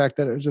used to the fact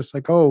that it was just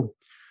like, oh,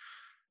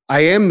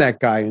 I am that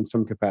guy in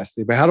some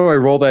capacity, but how do I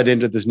roll that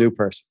into this new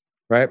person,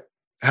 right?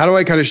 How do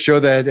I kind of show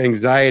that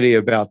anxiety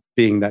about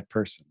being that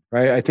person,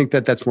 right? I think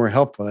that that's more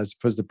helpful as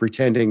opposed to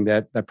pretending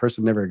that that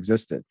person never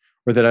existed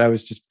or that I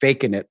was just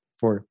faking it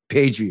for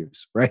page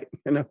views, right?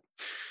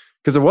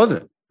 Because it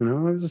wasn't.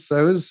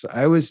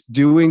 I was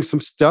doing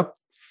some stuff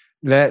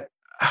that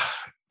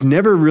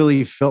never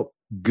really felt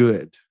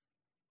good.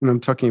 And I'm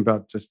talking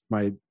about just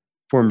my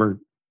former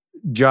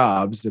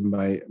jobs and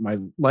my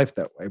life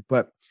that way.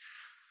 But,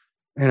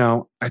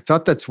 I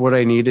thought that's what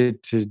I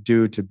needed to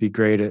do to be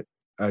great at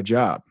a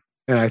job.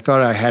 And I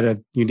thought I had a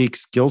unique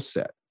skill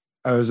set.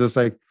 I was just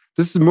like,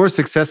 this is more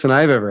success than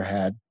I've ever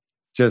had,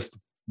 just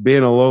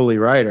being a lowly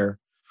writer.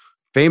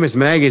 Famous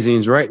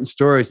magazines writing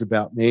stories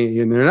about me,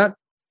 and they're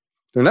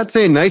not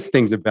saying nice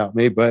things about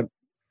me, but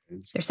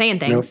they're saying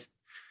things.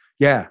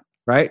 Yeah.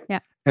 Right. Yeah.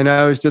 And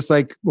I was just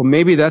like, well,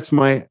 maybe that's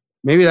my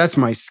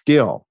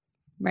skill.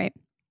 Right.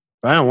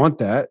 But I don't want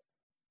that.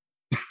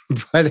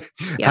 But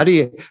how do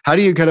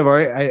you kind of,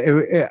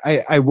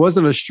 I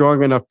wasn't a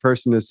strong enough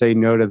person to say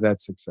no to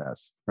that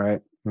success. Right.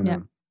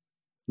 Yeah.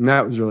 And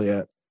that was really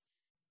it.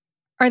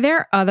 Are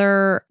there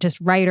other just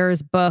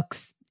writers,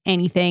 books,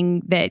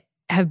 anything that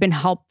have been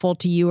helpful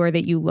to you or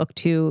that you look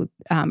to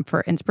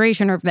for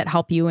inspiration or that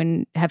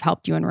have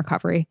helped you in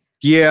recovery?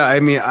 Yeah. I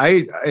mean,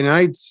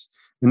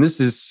 and this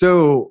is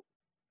so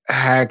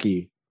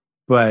hacky,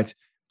 but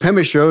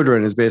Pema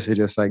Chodron is basically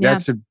just like,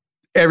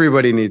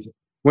 everybody needs it.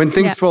 When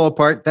things fall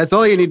apart, that's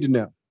all you need to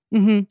know.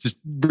 Mm-hmm. Just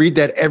read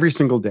that every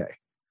single day.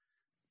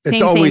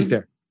 It's always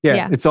there.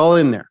 Yeah, it's all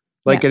in there.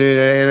 Like,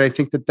 and I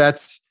think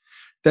that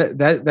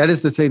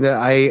is the thing that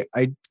I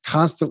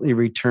constantly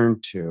return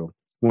to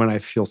when I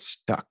feel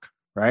stuck.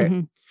 Right.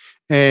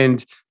 Mm-hmm.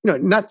 And,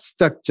 not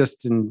stuck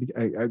just in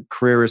a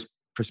careerist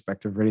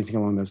perspective or anything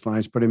along those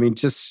lines, but I mean,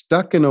 just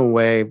stuck in a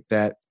way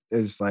that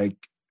is like,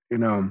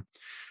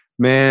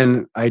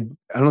 man, I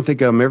don't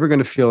think I'm ever going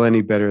to feel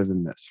any better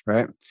than this.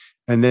 Right.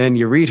 And then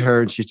you read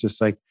her and she's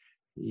just like,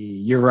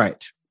 you're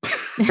right.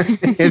 And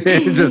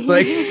it's just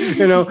like,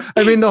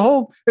 I mean,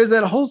 there's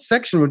that whole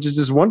section, which is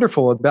just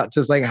wonderful about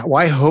just like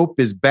why hope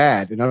is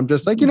bad. And I'm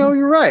just like,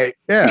 you're right.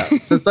 Yeah.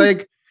 So it's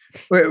like,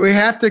 we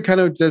have to kind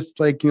of just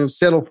like,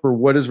 settle for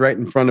what is right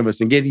in front of us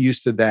and get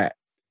used to that.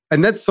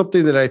 And that's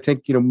something that I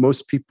think,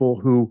 most people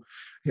who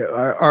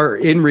are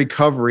in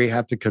recovery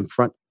have to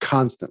confront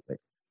constantly.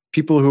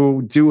 People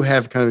who do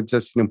have kind of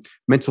just,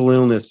 mental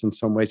illness in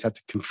some ways have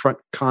to confront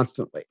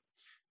constantly.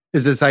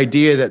 Is this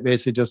idea that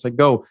basically just like,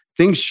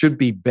 things should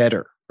be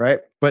better, right?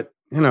 But,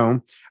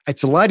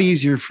 it's a lot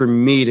easier for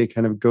me to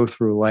kind of go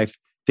through life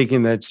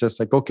thinking that it's just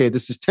like, okay,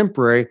 this is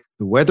temporary.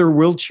 The weather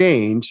will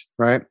change,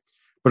 right?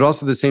 But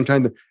also at the same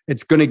time,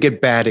 it's going to get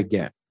bad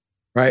again,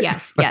 right?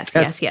 Yes.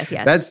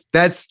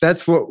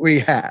 That's what we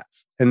have.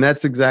 And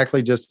that's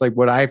exactly just like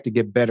what I have to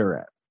get better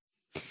at.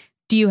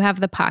 Do you have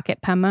the pocket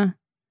Pema?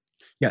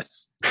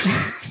 Yes,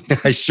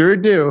 I sure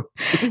do.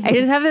 I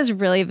just have this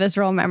really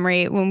visceral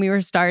memory when we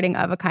were starting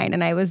Of a Kind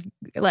and I was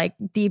like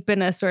deep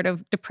in a sort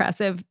of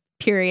depressive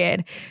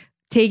period,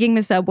 taking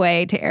the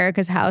subway to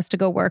Erica's house to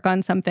go work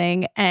on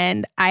something.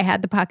 And I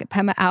had the pocket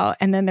Pema out.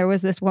 And then there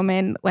was this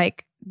woman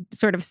like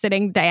sort of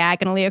sitting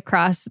diagonally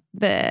across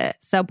the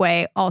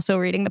subway, also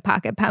reading the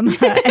pocket Pema.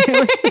 And it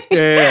was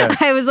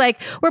like, I was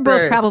like, we're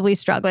both probably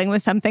struggling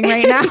with something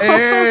right now.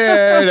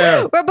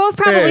 We're both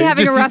probably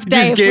having a rough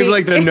day. Just gave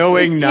like the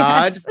knowing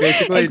nod,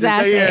 basically.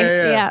 Exactly.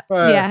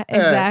 Exactly.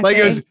 Like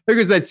it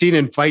was that scene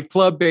in Fight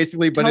Club,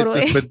 basically, but it's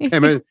just with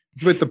Pema.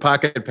 It's with the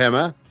pocket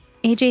Pema.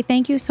 AJ,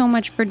 thank you so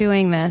much for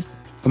doing this.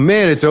 Oh,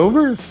 man, it's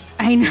over?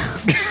 I know.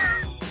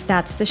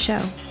 That's the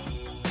show.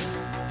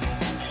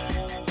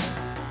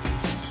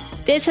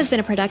 This has been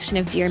a production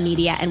of Dear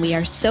Media, and we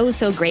are so,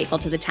 so grateful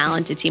to the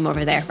talented team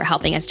over there for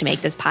helping us to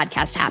make this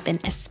podcast happen,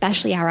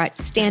 especially our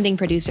outstanding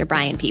producer,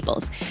 Brian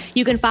Peoples.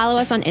 You can follow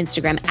us on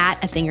Instagram at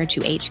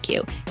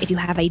athingertwohq. If you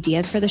have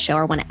ideas for the show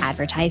or want to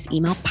advertise,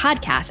 email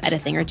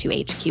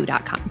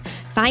podcast@athingertwohq.com.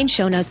 Find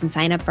show notes and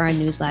sign up for our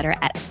newsletter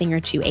at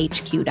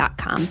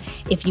athingertwohq.com.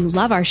 If you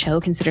love our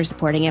show, consider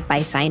supporting it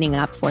by signing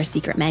up for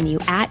Secret Menu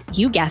at,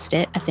 you guessed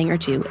it,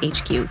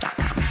 athingertwohq.com.